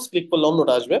একরকম, ক্লিক করলে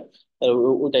অন্যটা আসবে,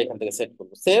 ওইটা এখান থেকে সেট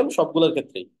করবো। সেম সবগুলোর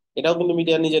ক্ষেত্রেই এটাও কিন্তু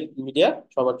মিডিয়া, নিজের মিডিয়া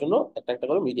সবার জন্য একটা একটা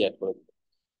করে মিডিয়া অ্যাড করে দিবে।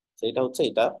 তো এটা হচ্ছে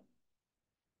এটা,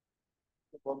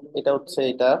 এটা হচ্ছে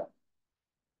এটা।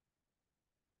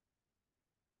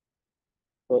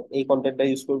 তো এই কন্টেন্টটা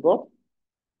ইউজ করবো,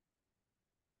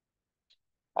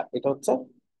 আর এটা হচ্ছে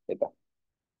এটা।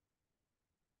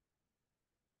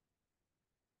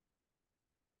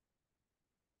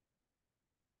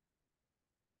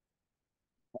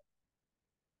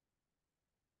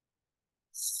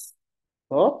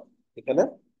 তো এখানে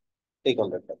এই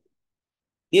কন্টেন্টটা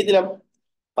দিয়ে দিলাম।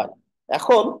 ফাইন।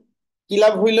 এখন কি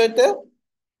লাভ হইলো এতে?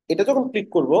 এটা যখন ক্লিক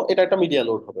করব এটা একটা মিডিয়া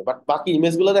লোড হবে, বাট বাকি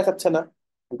ইমেজ গুলো দেখাচ্ছে না।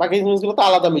 বাকি ইমেজ গুলো তো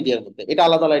আলাদা মিডিয়ার মধ্যে, এটা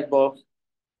আলাদা লাইট বক্স,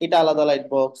 এটা আলাদা লাইট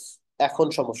বক্স। এখন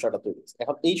সমস্যাটা তৈরি হচ্ছে।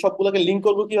 এখন এই সবগুলোকে লিঙ্ক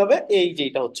করবো কিভাবে? এই যে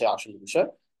এটা হচ্ছে আসল বিষয়।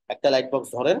 একটা লাইট বক্স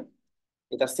ধরেন,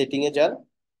 এটা সেটিং এ যান,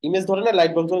 ইমেজ ধরেন আর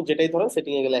লাইট বক্স ধরেন, যেটাই ধরেন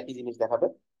সেটিং এ গেলে একই জিনিস দেখাবে।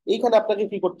 এইখানে আপনাকে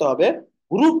কি করতে হবে?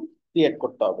 গ্রুপ ক্রিয়েট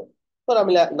করতে হবে। ধর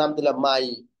আমি নাম দিলাম মাই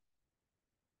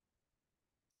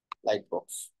লাইট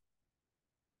বক্স,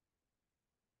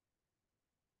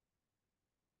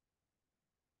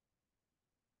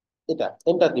 এটা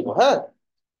এন্টার দিব। হ্যাঁ,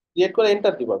 ক্রিয়েট করে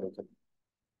এন্টার দিব আমি এখানে,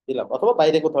 দিলাম, অথবা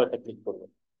বাইরে কোথাও একটা ক্লিক করবো,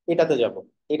 এটাতে যাব।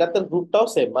 এটাতে গ্রুপটাও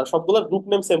সেম, মানে সবগুলোর গ্রুপ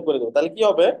নেম সেম করে দেবো। তাহলে কি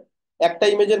হবে? একটা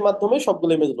ইমেজের মাধ্যমে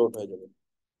সবগুলো ইমেজ লোড হয়ে যাবে।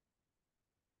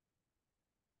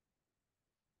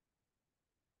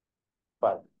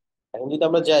 ফাইন। এখন যদি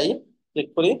আমরা যাই, ক্লিক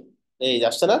করি, এই যে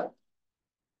আসছে না?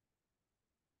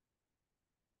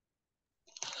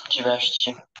 জি ভাই আসছে।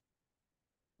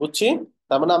 বুঝছি।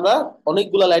 তার মানে আমরা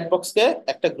অনেকগুলা লাইট বক্সকে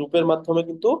একটা গ্রুপের মাধ্যমে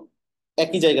কিন্তু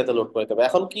একই জায়গাতে লোড করে দেবো।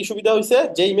 এখন কি সুবিধা হয়েছে?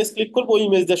 যে ইমেজ ক্লিক করবো ওই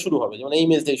ইমেজ দিয়ে শুরু হবে, যেমন এই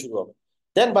ইমেজ দিয়ে শুরু হবে,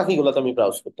 দেন বাকিগুলোতে আমি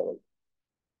ব্রাউজ করতে পারবো।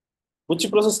 বুঝছি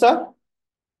প্রসেসটা?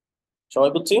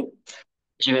 সবাই বুঝছি?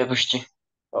 জি ভাই বুঝছি।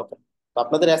 ওকে। তো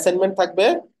আপনাদের অ্যাসাইনমেন্ট থাকবে,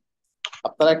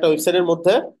 আপনারা একটা ওয়েবসাইটের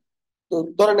মধ্যে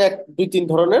ধরেন এক দুই তিন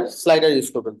ধরনের স্লাইডার ইউজ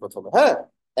করবেন প্রথমে, হ্যাঁ,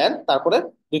 এন্ড তারপরে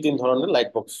দুই তিন ধরনের লাইট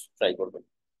বক্স ট্রাই করবেন।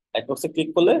 লাইট বক্সে ক্লিক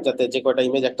করলে যাতে যে কয়টা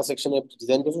ইমেজ একটা সেকশনে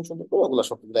ডিজাইন করছেন সুন্দর করে, ওগুলো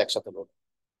সবগুলো একসাথে লোড।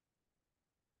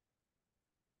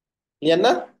 ক্লিয়ার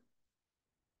না?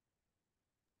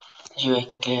 জি ভাই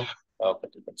ক্লিয়ার। ওকে,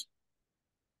 ঠিক আছে।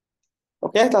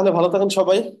 ওকে, তাহলে ভালো থাকেন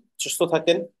সবাই, সুস্থ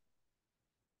থাকেন।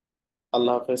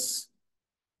 আল্লাহ হাফেজ।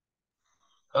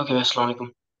 ওকে ভাই, আসসালামু আলাইকুম।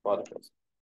 ওয়ালাইকুম আসসালাম।